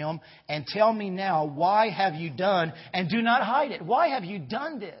to him, and tell me now, why have you done, and do not hide it? Why have you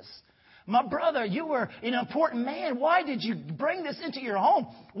done this? My brother, you were an important man. Why did you bring this into your home?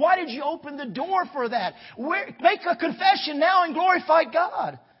 Why did you open the door for that? Make a confession now and glorify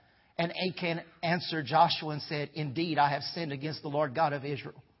God. And Achan answered Joshua and said, indeed, I have sinned against the Lord God of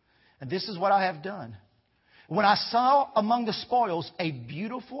Israel. And this is what I have done. When I saw among the spoils a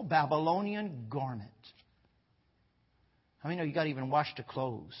beautiful Babylonian garment. How many know you got to even wash the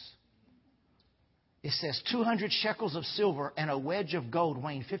clothes? It says 200 shekels of silver and a wedge of gold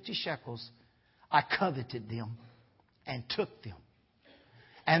weighing 50 shekels. I coveted them and took them.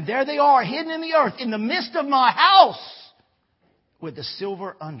 And there they are, hidden in the earth, in the midst of my house, with the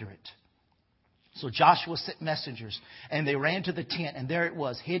silver under it. So Joshua sent messengers, and they ran to the tent, and there it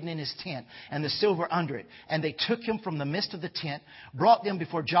was, hidden in his tent, and the silver under it. And they took him from the midst of the tent, brought them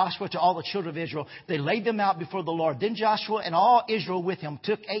before Joshua to all the children of Israel. They laid them out before the Lord. Then Joshua and all Israel with him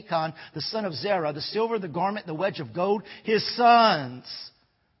took Achan, the son of Zerah, the silver, the garment, the wedge of gold, his sons.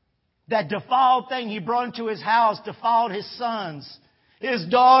 That defiled thing he brought into his house defiled his sons, his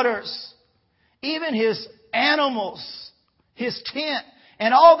daughters, even his animals, his tent,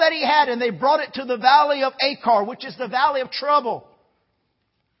 and all that he had, and they brought it to the valley of Achor, which is the valley of trouble.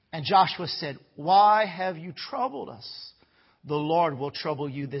 And Joshua said, why have you troubled us? The Lord will trouble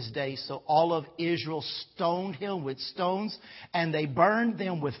you this day. So all of Israel stoned him with stones, and they burned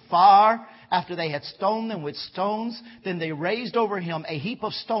them with fire. After they had stoned them with stones, then they raised over him a heap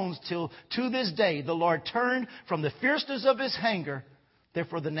of stones till to this day the Lord turned from the fierceness of his anger.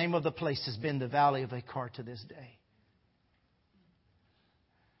 Therefore the name of the place has been the valley of Achor to this day.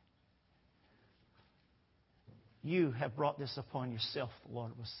 You have brought this upon yourself, the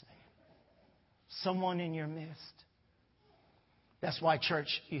Lord was saying. Someone in your midst. That's why,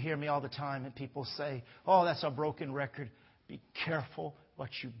 church, you hear me all the time and people say, oh, that's a broken record. Be careful what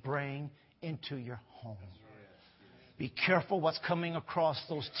you bring into your home. Be careful what's coming across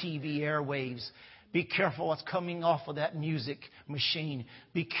those TV airwaves. Be careful what's coming off of that music machine.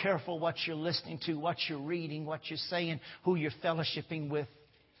 Be careful what you're listening to, what you're reading, what you're saying, who you're fellowshipping with.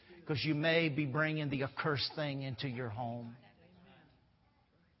 Because you may be bringing the accursed thing into your home.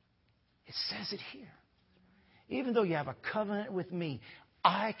 It says it here. Even though you have a covenant with me,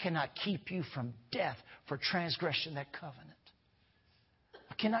 I cannot keep you from death for transgression of that covenant.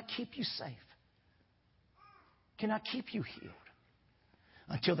 I cannot keep you safe. I cannot keep you healed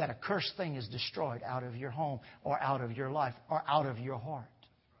until that accursed thing is destroyed out of your home or out of your life or out of your heart.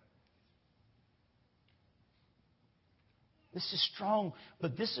 This is strong,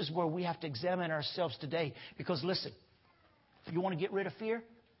 but this is where we have to examine ourselves today. Because listen, if you want to get rid of fear,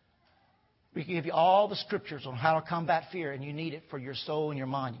 we can give you all the scriptures on how to combat fear, and you need it for your soul and your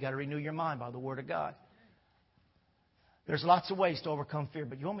mind. You've got to renew your mind by the Word of God. There's lots of ways to overcome fear,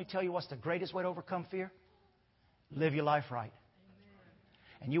 but you want me to tell you what's the greatest way to overcome fear? Live your life right.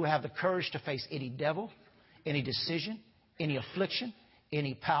 And you will have the courage to face any devil, any decision, any affliction,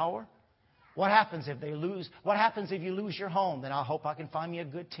 any power. What happens if they lose? What happens if you lose your home? Then I hope I can find me a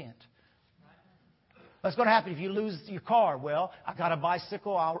good tent. What's going to happen if you lose your car? Well, I got a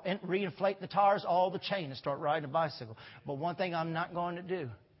bicycle. I'll reinflate the tires, all the chain, and start riding a bicycle. But one thing I'm not going to do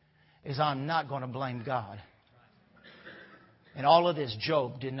is I'm not going to blame God. In all of this,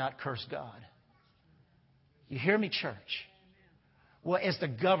 Job did not curse God. You hear me, church? Well, it's the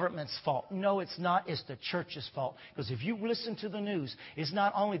government's fault. No, it's not. It's the church's fault. Because if you listen to the news, it's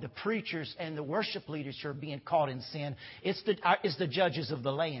not only the preachers and the worship leaders who are being caught in sin. It's the judges of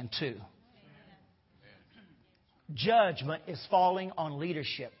the land, too. Judgment is falling on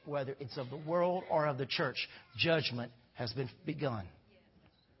leadership, whether it's of the world or of the church. Judgment has been begun.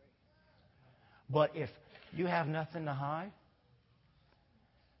 But if you have nothing to hide,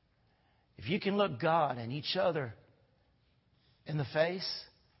 if you can look God and each other in the face,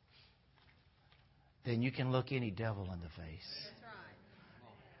 then you can look any devil in the face.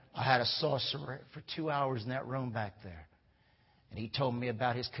 I had a sorcerer for 2 hours in that room back there. And he told me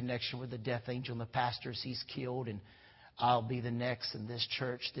about his connection with the death angel and the pastors he's killed. And I'll be the next in this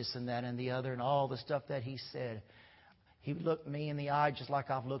church, this and that and the other. And all the stuff that he said. He looked me in the eye just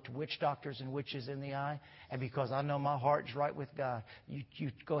like I've looked witch doctors and witches in the eye. And because I know my heart's right with God,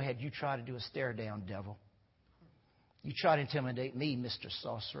 you go ahead, you try to do a stare down, devil. You try to intimidate me, Mr.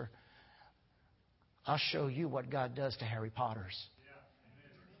 Sorcerer. I'll show you what God does to Harry Potters.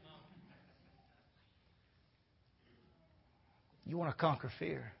 You want to conquer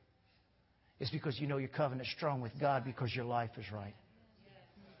fear. It's because you know your covenant's strong with God because your life is right.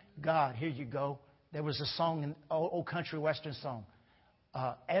 God, here you go. There was a song, an old country western song.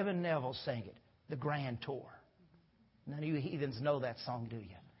 Evan Neville sang it, The Grand Tour. None of you heathens know that song, do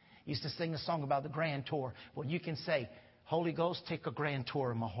you? Used to sing a song about the grand tour. Well, you can say, Holy Ghost, take a grand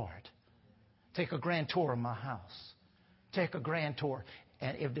tour of my heart. Take a grand tour of my house. Take a grand tour.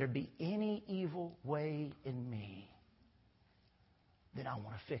 And if there be any evil way in me, then I want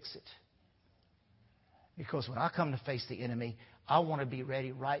to fix it. Because when I come to face the enemy, I want to be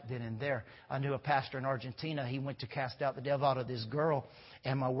ready right then and there. I knew a pastor in Argentina. He went to cast out the devil out of this girl,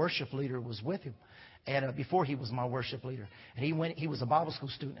 and my worship leader was with him. And before he was my worship leader, and he was a Bible school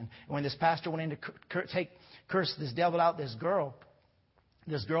student. And when this pastor went in to curse this devil out, this girl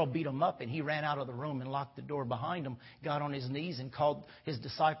beat him up, and he ran out of the room and locked the door behind him, got on his knees and called his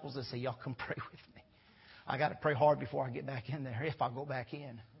disciples and said, y'all come pray with me. I got to pray hard before I get back in there, if I go back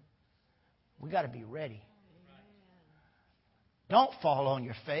in. We got to be ready. Don't fall on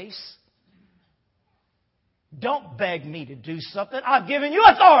your face. Don't beg me to do something. I've given you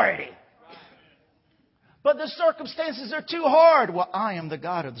authority. But the circumstances are too hard. Well, I am the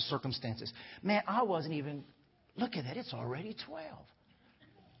God of the circumstances. Man, I wasn't even... Look at that. It's already 12.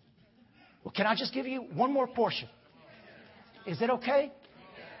 Well, can I just give you one more portion? Is it okay?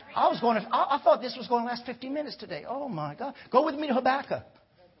 I thought this was going to last 15 minutes today. Oh, my God. Go with me to Habakkuk.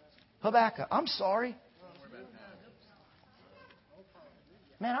 Habakkuk. I'm sorry.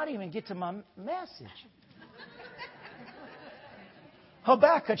 Man, I didn't even get to my message.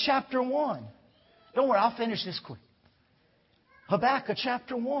 Habakkuk chapter 1. Don't worry, I'll finish this quick. Habakkuk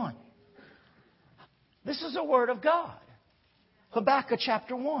chapter 1. This is a word of God. Habakkuk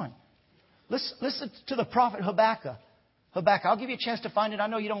chapter 1. Listen to the prophet Habakkuk. Habakkuk, I'll give you a chance to find it. I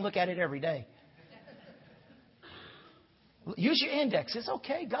know you don't look at it every day. Use your index. It's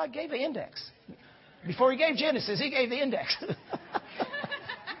okay. God gave an index. Before He gave Genesis, He gave the index.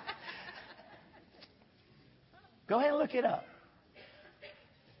 Go ahead and look it up.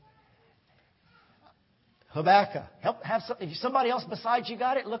 Habakkuk. If somebody else besides you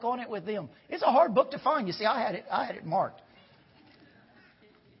got it, look on it with them. It's a hard book to find. You see, I had it marked.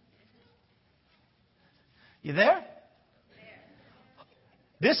 You there?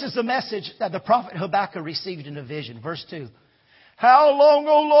 This is the message that the prophet Habakkuk received in a vision. Verse 2. How long,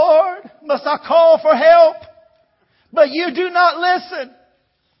 O Lord, must I call for help? But you do not listen.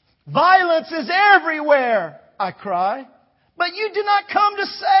 Violence is everywhere, I cry. But you do not come to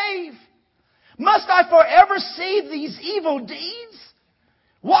save. Must I forever see these evil deeds?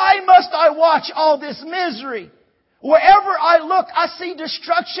 Why must I watch all this misery? Wherever I look, I see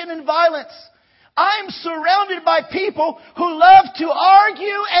destruction and violence. I'm surrounded by people who love to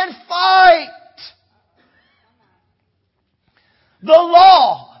argue and fight. The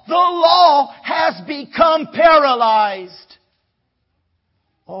law has become paralyzed.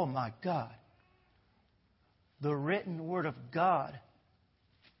 Oh my God. The written word of God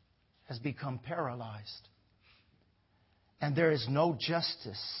has become paralyzed. And there is no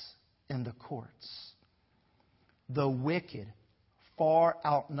justice in the courts. The wicked far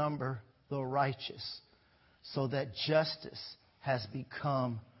outnumber the righteous, so that justice has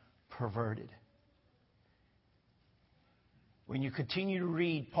become perverted. When you continue to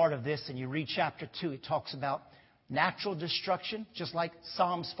read part of this and you read chapter 2, it talks about natural destruction, just like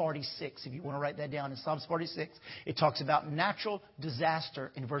Psalms 46. If you want to write that down, in Psalms 46, it talks about natural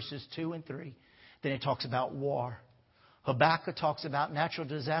disaster in verses 2 and 3. Then it talks about war. Habakkuk talks about natural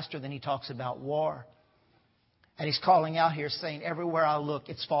disaster, then he talks about war. And he's calling out here saying, everywhere I look,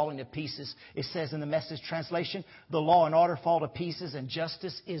 it's falling to pieces. It says in the Message translation, the law and order fall to pieces and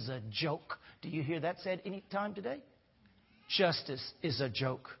justice is a joke. Do you hear that said any time today? Justice is a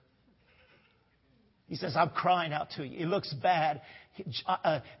joke. He says, I'm crying out to you. It looks bad.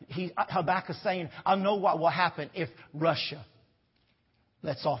 Habakkuk is saying, I know what will happen if Russia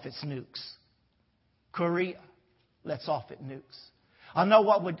lets off its nukes. Korea lets off its nukes. I know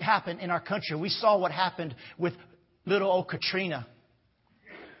what would happen in our country. We saw what happened with little old Katrina.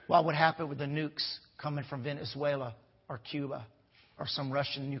 What would happen with the nukes coming from Venezuela or Cuba or some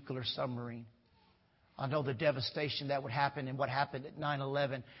Russian nuclear submarine. I know the devastation that would happen and what happened at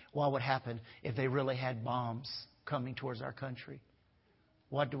 9/11. What would happen if they really had bombs coming towards our country?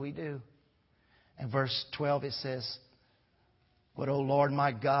 What do we do? In verse 12 it says, but, O Lord,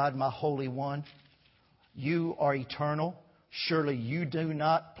 my God, my Holy One, you are eternal. Surely you do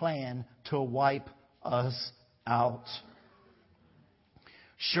not plan to wipe us out.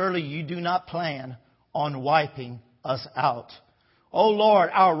 Surely you do not plan on wiping us out. O Lord,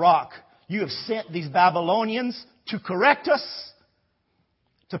 our rock, you have sent these Babylonians to correct us,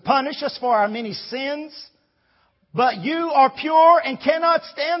 to punish us for our many sins. But you are pure and cannot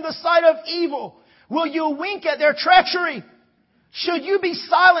stand the sight of evil. Will you wink at their treachery? Should you be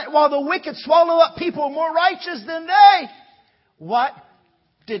silent while the wicked swallow up people more righteous than they? What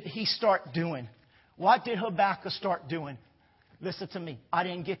did he start doing? What did Habakkuk start doing? Listen to me. I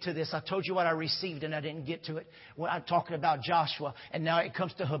didn't get to this. I told you what I received and I didn't get to it. When I'm talking about Joshua and now it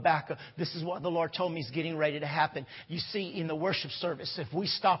comes to Habakkuk. This is what the Lord told me is getting ready to happen. You see, in the worship service, if we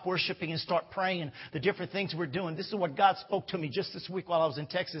stop worshiping and start praying the different things we're doing, this is what God spoke to me just this week while I was in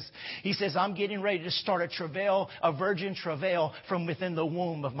Texas. He says, I'm getting ready to start a travail, a virgin travail from within the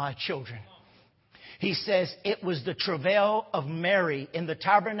womb of my children. He says it was the travail of Mary in the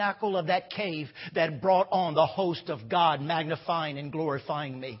tabernacle of that cave that brought on the host of God magnifying and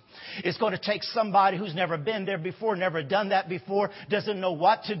glorifying me. It's going to take somebody who's never been there before, never done that before, doesn't know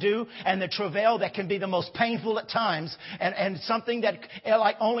what to do, and the travail that can be the most painful at times, and something that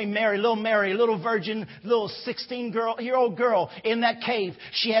like only Mary, little virgin, little 16-year-old girl in that cave,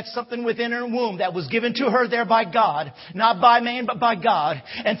 she had something within her womb that was given to her there by God, not by man but by God,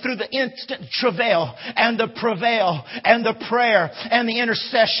 and through the instant travail and the prevail and the prayer and the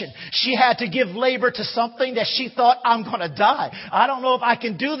intercession, she had to give labor to something that she thought, I'm going to die. I don't know if I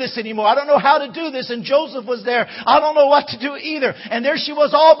can do this anymore. I don't know how to do this. And Joseph was there. I don't know what to do either. And there she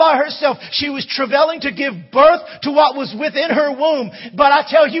was all by herself. She was travailing to give birth to what was within her womb. But I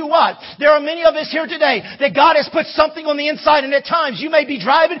tell you what, there are many of us here today that God has put something on the inside, and at times you may be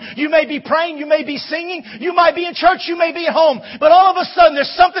driving, you may be praying, you may be singing, you might be in church, you may be at home, but all of a sudden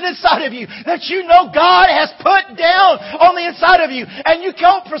there's something inside of you that you know God has put down on the inside of you. And you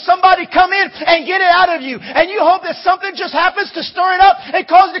hope for somebody to come in and get it out of you. And you hope that something just happens to stir it up and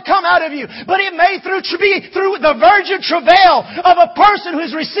cause it to come out of you. But it may be through the virgin travail of a person who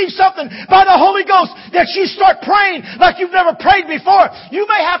has received something by the Holy Ghost that you start praying like you've never prayed before. You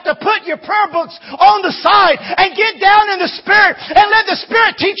may have to put your prayer books on the side and get down in the Spirit and let the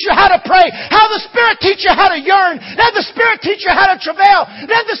Spirit teach you how to pray. Have the Spirit teach you how to yearn. Let the Spirit teach you how to travail.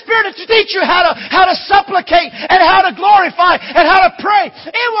 Let the Spirit teach you how to supplicate and how to glorify and how to pray.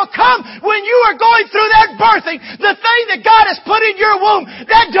 It will come when you are going through that birthing. The thing that God has put in your womb,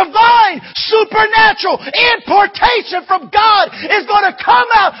 that divine, supernatural importation from God is going to come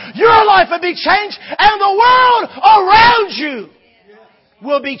out. Your life will be changed and the world around you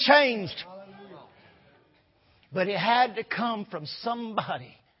will be changed. But it had to come from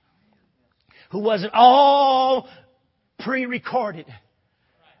somebody who wasn't all pre-recorded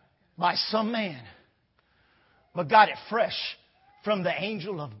by some man, but got it fresh from the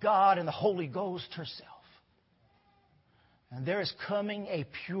angel of God and the Holy Ghost herself. And there is coming a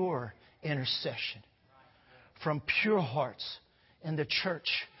pure intercession from pure hearts in the church.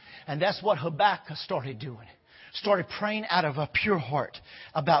 And that's what Habakkuk started doing. Started praying out of a pure heart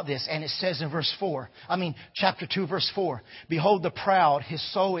about this. And it says in chapter 2, verse 4, Behold the proud,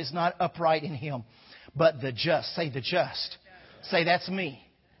 his soul is not upright in him, but the just. Say the just. Say that's me.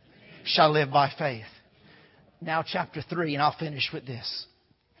 Shall live by faith. Now chapter 3, and I'll finish with this.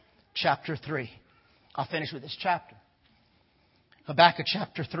 Chapter 3. I'll finish with this chapter. Habakkuk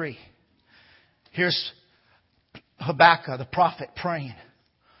chapter 3. Here's Habakkuk, the prophet, praying.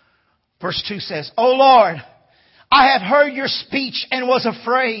 Verse 2 says, O Lord, I have heard your speech and was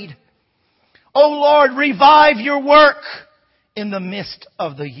afraid. O Lord, revive your work in the midst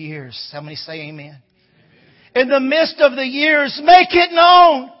of the years. How many say amen? In the midst of the years, make it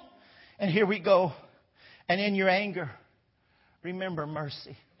known. And here we go. And in your anger, remember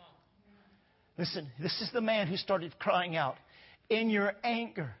mercy. Listen, this is the man who started crying out. In your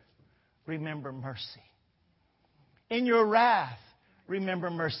anger, remember mercy. In your wrath, remember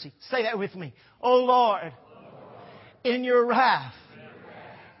mercy. Say that with me. Oh Lord, in your wrath,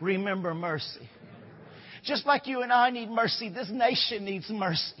 remember mercy. Just like you and I need mercy, this nation needs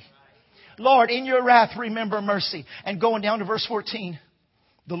mercy. Lord, in your wrath, remember mercy. And going down to verse 14.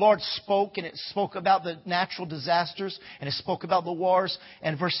 The Lord spoke, and it spoke about the natural disasters, and it spoke about the wars.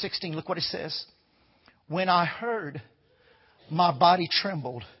 And verse 16, look what it says. When I heard, my body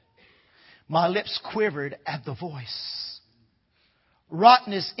trembled. My lips quivered at the voice.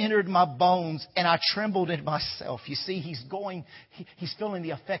 Rottenness entered my bones, and I trembled in myself. You see, he's feeling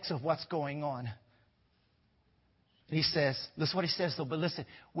the effects of what's going on. He says, listen what he says though, but listen,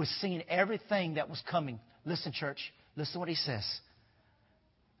 we're seeing everything that was coming. Listen, church, listen what he says.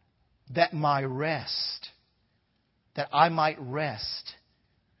 That I might rest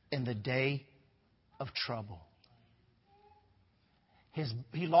in the day of trouble.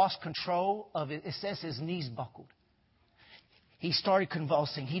 He lost control of it. It says his knees buckled. He started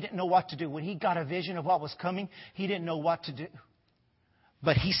convulsing. He didn't know what to do. When he got a vision of what was coming, he didn't know what to do.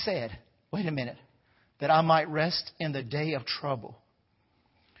 But he said, wait a minute, that I might rest in the day of trouble.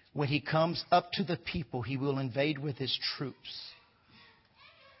 When he comes up to the people, he will invade with his troops.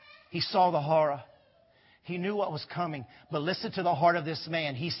 He saw the horror. He knew what was coming. But listen to the heart of this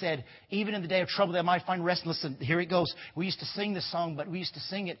man. He said, even in the day of trouble, they might find rest. Listen, here it goes. We used to sing this song, but we used to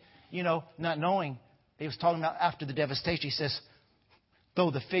sing it, not knowing. He was talking about after the devastation. He says,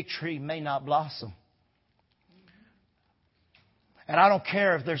 though the fig tree may not blossom. And I don't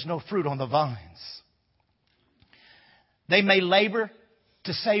care if there's no fruit on the vines. They may labor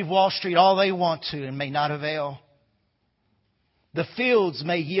to save Wall Street all they want to and may not avail. The fields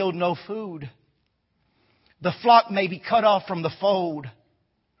may yield no food. The flock may be cut off from the fold.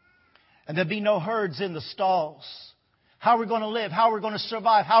 And there'll be no herds in the stalls. How are we going to live? How are we going to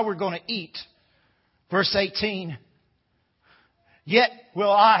survive? How are we going to eat? Verse 18. Yet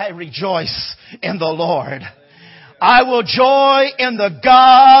will I rejoice in the Lord. I will joy in the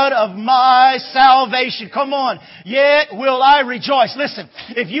God of my salvation. Come on. Yet will I rejoice. Listen,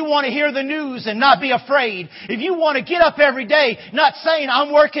 if you want to hear the news and not be afraid, if you want to get up every day not saying,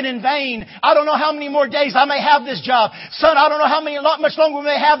 I'm working in vain. I don't know how many more days I may have this job. Son, I don't know much longer we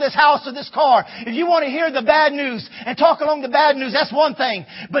may have this house or this car. If you want to hear the bad news and talk along the bad news, that's one thing.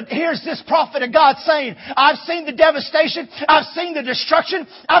 But here's this prophet of God saying, I've seen the devastation. I've seen the destruction.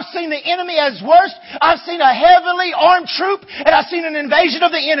 I've seen the enemy at his worst. I've seen a heavily armed troop, and I've seen an invasion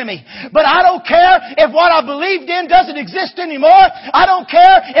of the enemy. But I don't care if what I believed in doesn't exist anymore. I don't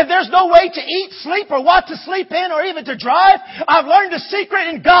care if there's no way to eat, sleep, or what to sleep in, or even to drive. I've learned a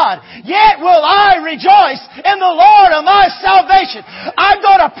secret in God. Yet will I rejoice in the Lord of my salvation. I'm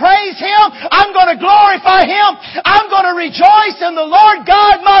going to praise Him. I'm going to glorify Him. I'm going to rejoice in the Lord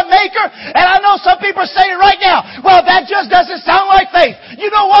God, my Maker. And I know some people are saying right now, well, that just doesn't sound like faith. You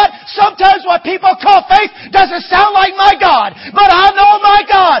know what? Sometimes what people call faith doesn't sound like my God. But I know my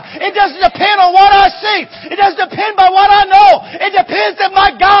God. It doesn't depend on what I see. It doesn't depend by what I know. It depends that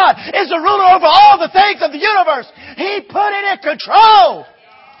my God is the ruler over all the things of the universe. He put it in control.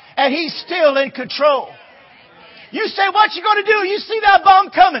 And He's still in control. You say, what you going to do? You see that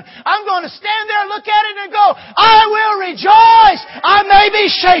bomb coming. I'm going to stand there, look at it, and go, I will rejoice. I may be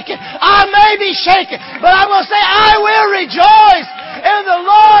shaken. I may be shaken. But I'm going to say, I will rejoice in the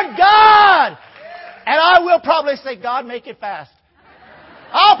Lord God. And I will probably say, God, make it fast.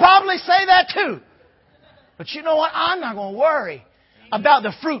 I'll probably say that too. But you know what? I'm not going to worry about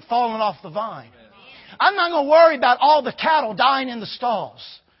the fruit falling off the vine. I'm not going to worry about all the cattle dying in the stalls.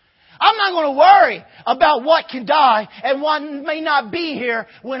 I'm not going to worry about what can die and what may not be here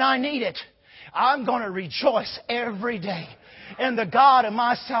when I need it. I'm going to rejoice every day in the God of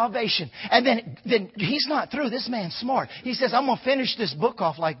my salvation. And then He's not through. This man's smart. He says, I'm going to finish this book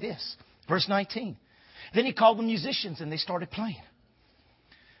off like this. Verse 19. Then He called the musicians and they started playing.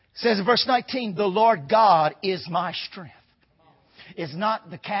 It says in verse 19, the Lord God is my strength. It's not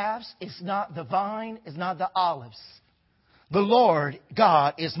the calves. It's not the vine. It's not the olives. The Lord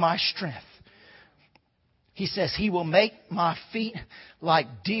God is my strength. He says He will make my feet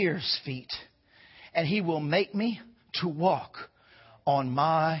like deer's feet. And He will make me to walk on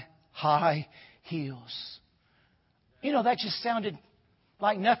my high heels. You know, that just sounded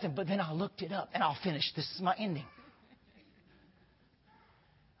like nothing, but then I looked it up and I'll finish. This is my ending.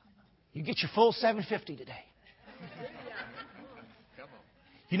 You get your full 750 today.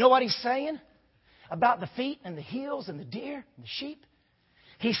 You know what He's saying about the feet and the heels and the deer and the sheep?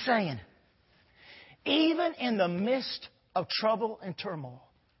 He's saying, even in the midst of trouble and turmoil,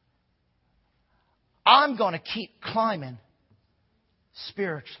 I'm going to keep climbing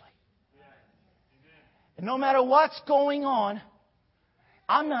spiritually. And no matter what's going on,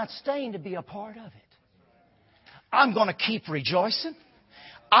 I'm not staying to be a part of it. I'm going to keep rejoicing.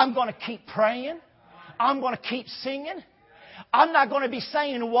 I'm going to keep praying. I'm going to keep singing. I'm not going to be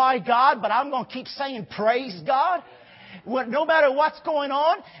saying why God, but I'm going to keep saying praise God. No matter what's going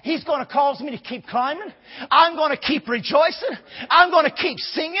on, He's going to cause me to keep climbing. I'm going to keep rejoicing. I'm going to keep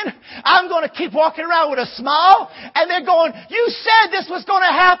singing. I'm going to keep walking around with a smile. And they're going, you said this was going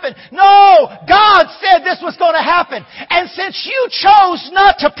to happen. No, God said this was going to happen. And since you chose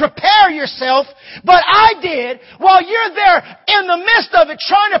not to prepare yourself, but I did, while you're there in the midst of it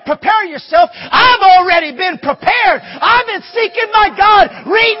trying to prepare yourself, I've already been prepared. I've been seeking my God,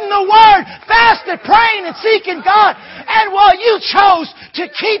 reading the Word, fasting, praying, and seeking God. And while you chose to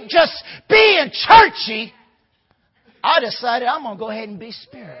keep just being churchy, I decided I'm going to go ahead and be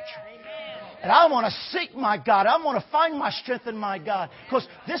spiritual. And I want to seek my God. I want to find my strength in my God. Because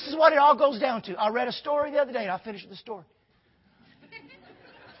this is what it all goes down to. I read a story the other day and I finished the story.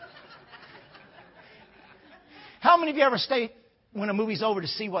 How many of you ever stay when a movie's over to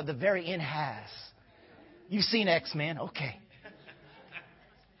see what the very end has? You've seen X-Men. Okay.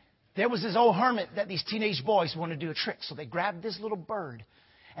 There was this old hermit that these teenage boys wanted to do a trick. So they grabbed this little bird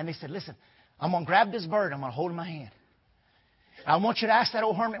and they said, listen, I'm going to grab this bird. I'm going to hold it in my hand. I want you to ask that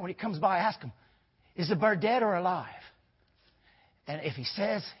old hermit when he comes by, ask him, is the bird dead or alive? And if he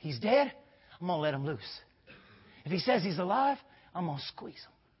says he's dead, I'm going to let him loose. If he says he's alive, I'm going to squeeze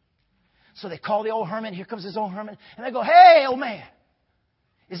him. So they call the old hermit. Here comes this old hermit. And they go, hey, old man,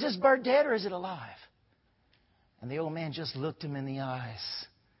 is this bird dead or is it alive? And the old man just looked him in the eyes.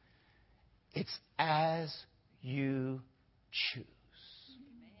 It's as you choose.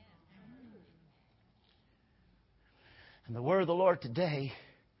 And the word of the Lord today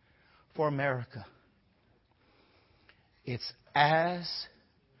for America, it's as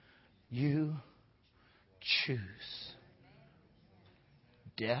you choose.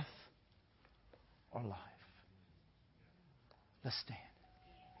 Death or life. Let's stand.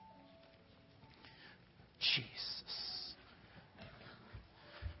 Jesus.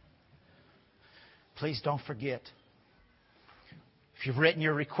 Please don't forget. If you've written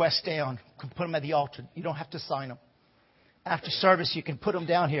your requests down, you can put them at the altar. You don't have to sign them. After service, you can put them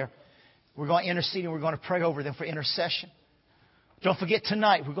down here. We're going to intercede and we're going to pray over them for intercession. Don't forget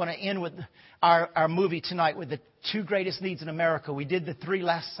tonight, we're going to end with our movie tonight with the 2 greatest needs in America. We did the 3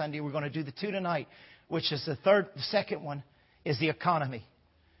 last Sunday. We're going to do the 2 tonight, which is the second one is the economy.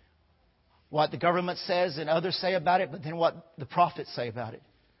 What the government says and others say about it, but then what the prophets say about it.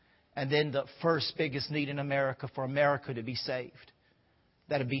 And then the first biggest need in America for America to be saved.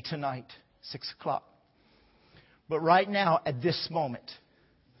 That'll be tonight, 6 o'clock. But right now, at this moment,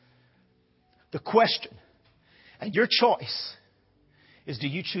 the question and your choice is, do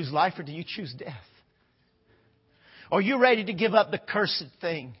you choose life or do you choose death? Are you ready to give up the cursed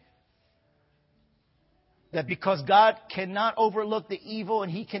thing? That because God cannot overlook the evil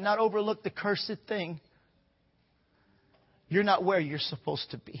and He cannot overlook the cursed thing, you're not where you're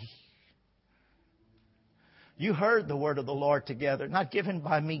supposed to be. You heard the word of the Lord together, not given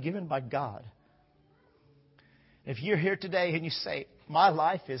by me, given by God. If you're here today and you say, my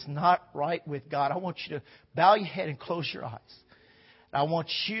life is not right with God, I want you to bow your head and close your eyes. I want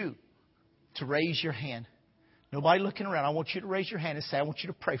you to raise your hand. Nobody looking around. I want you to raise your hand and say, I want you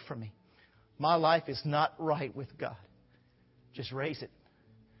to pray for me. My life is not right with God. Just raise it.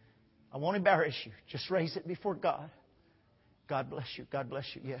 I won't embarrass you. Just raise it before God. God bless you. God bless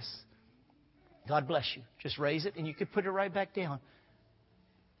you. Yes. God bless you. Just raise it and you can put it right back down.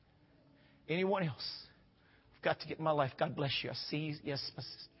 Anyone else? I've got to get my life. God bless you. I see you. Yes, my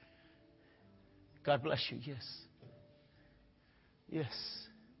sister. God bless you. Yes. Yes.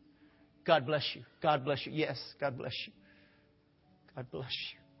 God bless you. God bless you. Yes. God bless you. God bless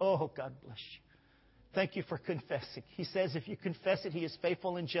you. Oh, God bless you. Thank you for confessing. He says if you confess it, He is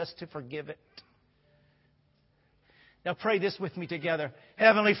faithful and just to forgive it. Now pray this with me together.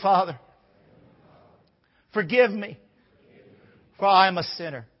 Heavenly Father, forgive me, for I am a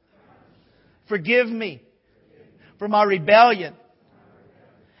sinner. Forgive me for my rebellion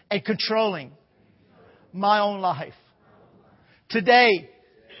and controlling my own life. Today,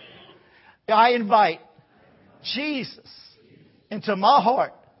 I invite Jesus into my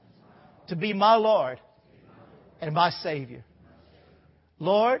heart to be my Lord and my Savior.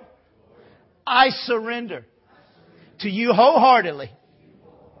 Lord, I surrender to You wholeheartedly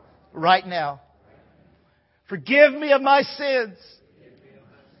right now. Forgive me of my sins.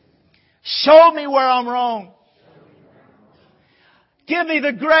 Show me where I'm wrong. Give me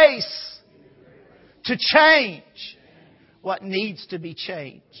the grace to change what needs to be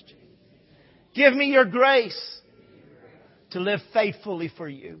changed. Give me Your grace to live faithfully for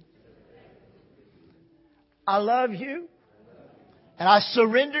You. I love You and I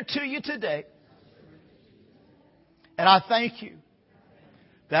surrender to You today. And I thank You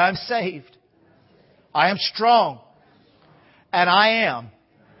that I'm saved. I am strong and I am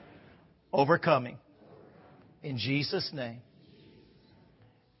overcoming. In Jesus' name,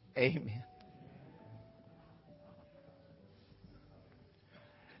 amen.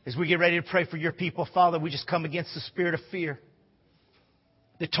 As we get ready to pray for Your people, Father, we just come against the spirit of fear,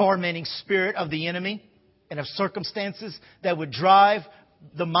 the tormenting spirit of the enemy and of circumstances that would drive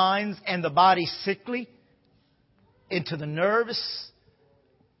the minds and the body sickly into the nervous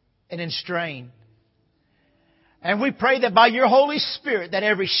and in strain. And we pray that by Your Holy Spirit, that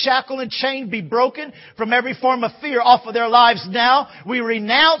every shackle and chain be broken from every form of fear off of their lives now. We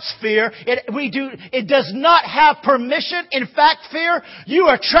renounce fear. It does not have permission. In fact, fear, you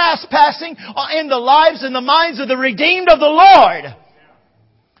are trespassing in the lives and the minds of the redeemed of the Lord.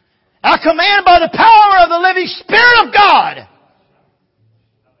 I command by the power of the living Spirit of God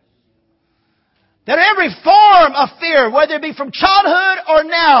that every form of fear, whether it be from childhood or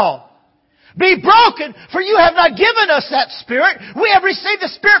now, be broken, for you have not given us that Spirit. We have received the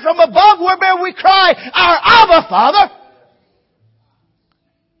Spirit from above, whereby we cry, our Abba, Father.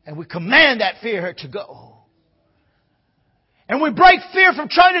 And we command that fear to go. And we break fear from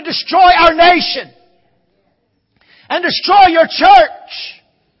trying to destroy our nation and destroy your church.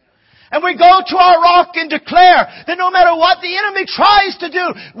 And we go to our rock and declare that no matter what the enemy tries to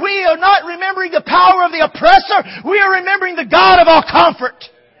do, we are not remembering the power of the oppressor. We are remembering the God of all comfort.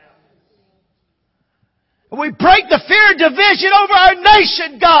 And we break the fear of division over our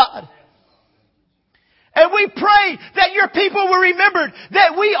nation, God. And we pray that your people will remember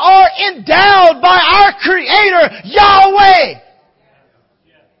that we are endowed by our Creator, Yahweh,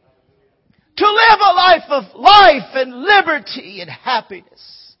 to live a life of life and liberty and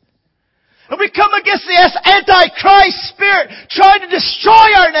happiness. And we come against this antichrist spirit trying to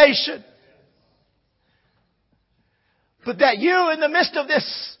destroy our nation. But that you, in the midst of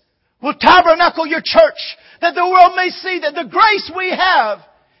this, will tabernacle your church, that the world may see that the grace we have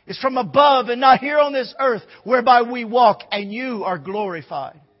is from above and not here on this earth, whereby we walk and you are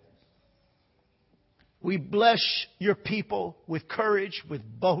glorified. We bless your people with courage, with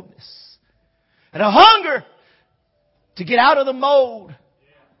boldness, and a hunger to get out of the mold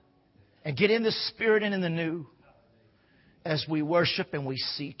and get in the Spirit and in the new as we worship and we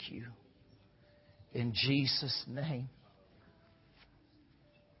seek you. In Jesus' name.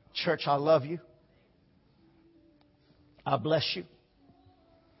 Church, I love you. I bless you.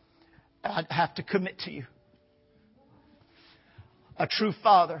 I have to commit to you. A true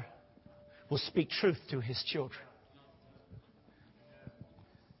father will speak truth to his children.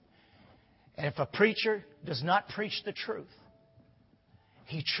 And if a preacher does not preach the truth,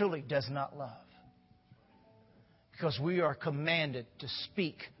 he truly does not love. Because we are commanded to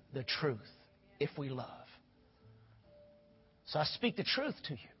speak the truth if we love. So I speak the truth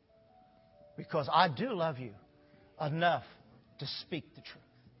to you because I do love you enough to speak the truth.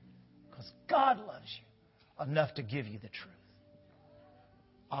 Because God loves you enough to give you the truth.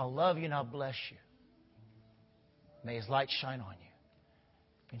 I'll love you and I'll bless you. May His light shine on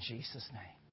you. In Jesus' name.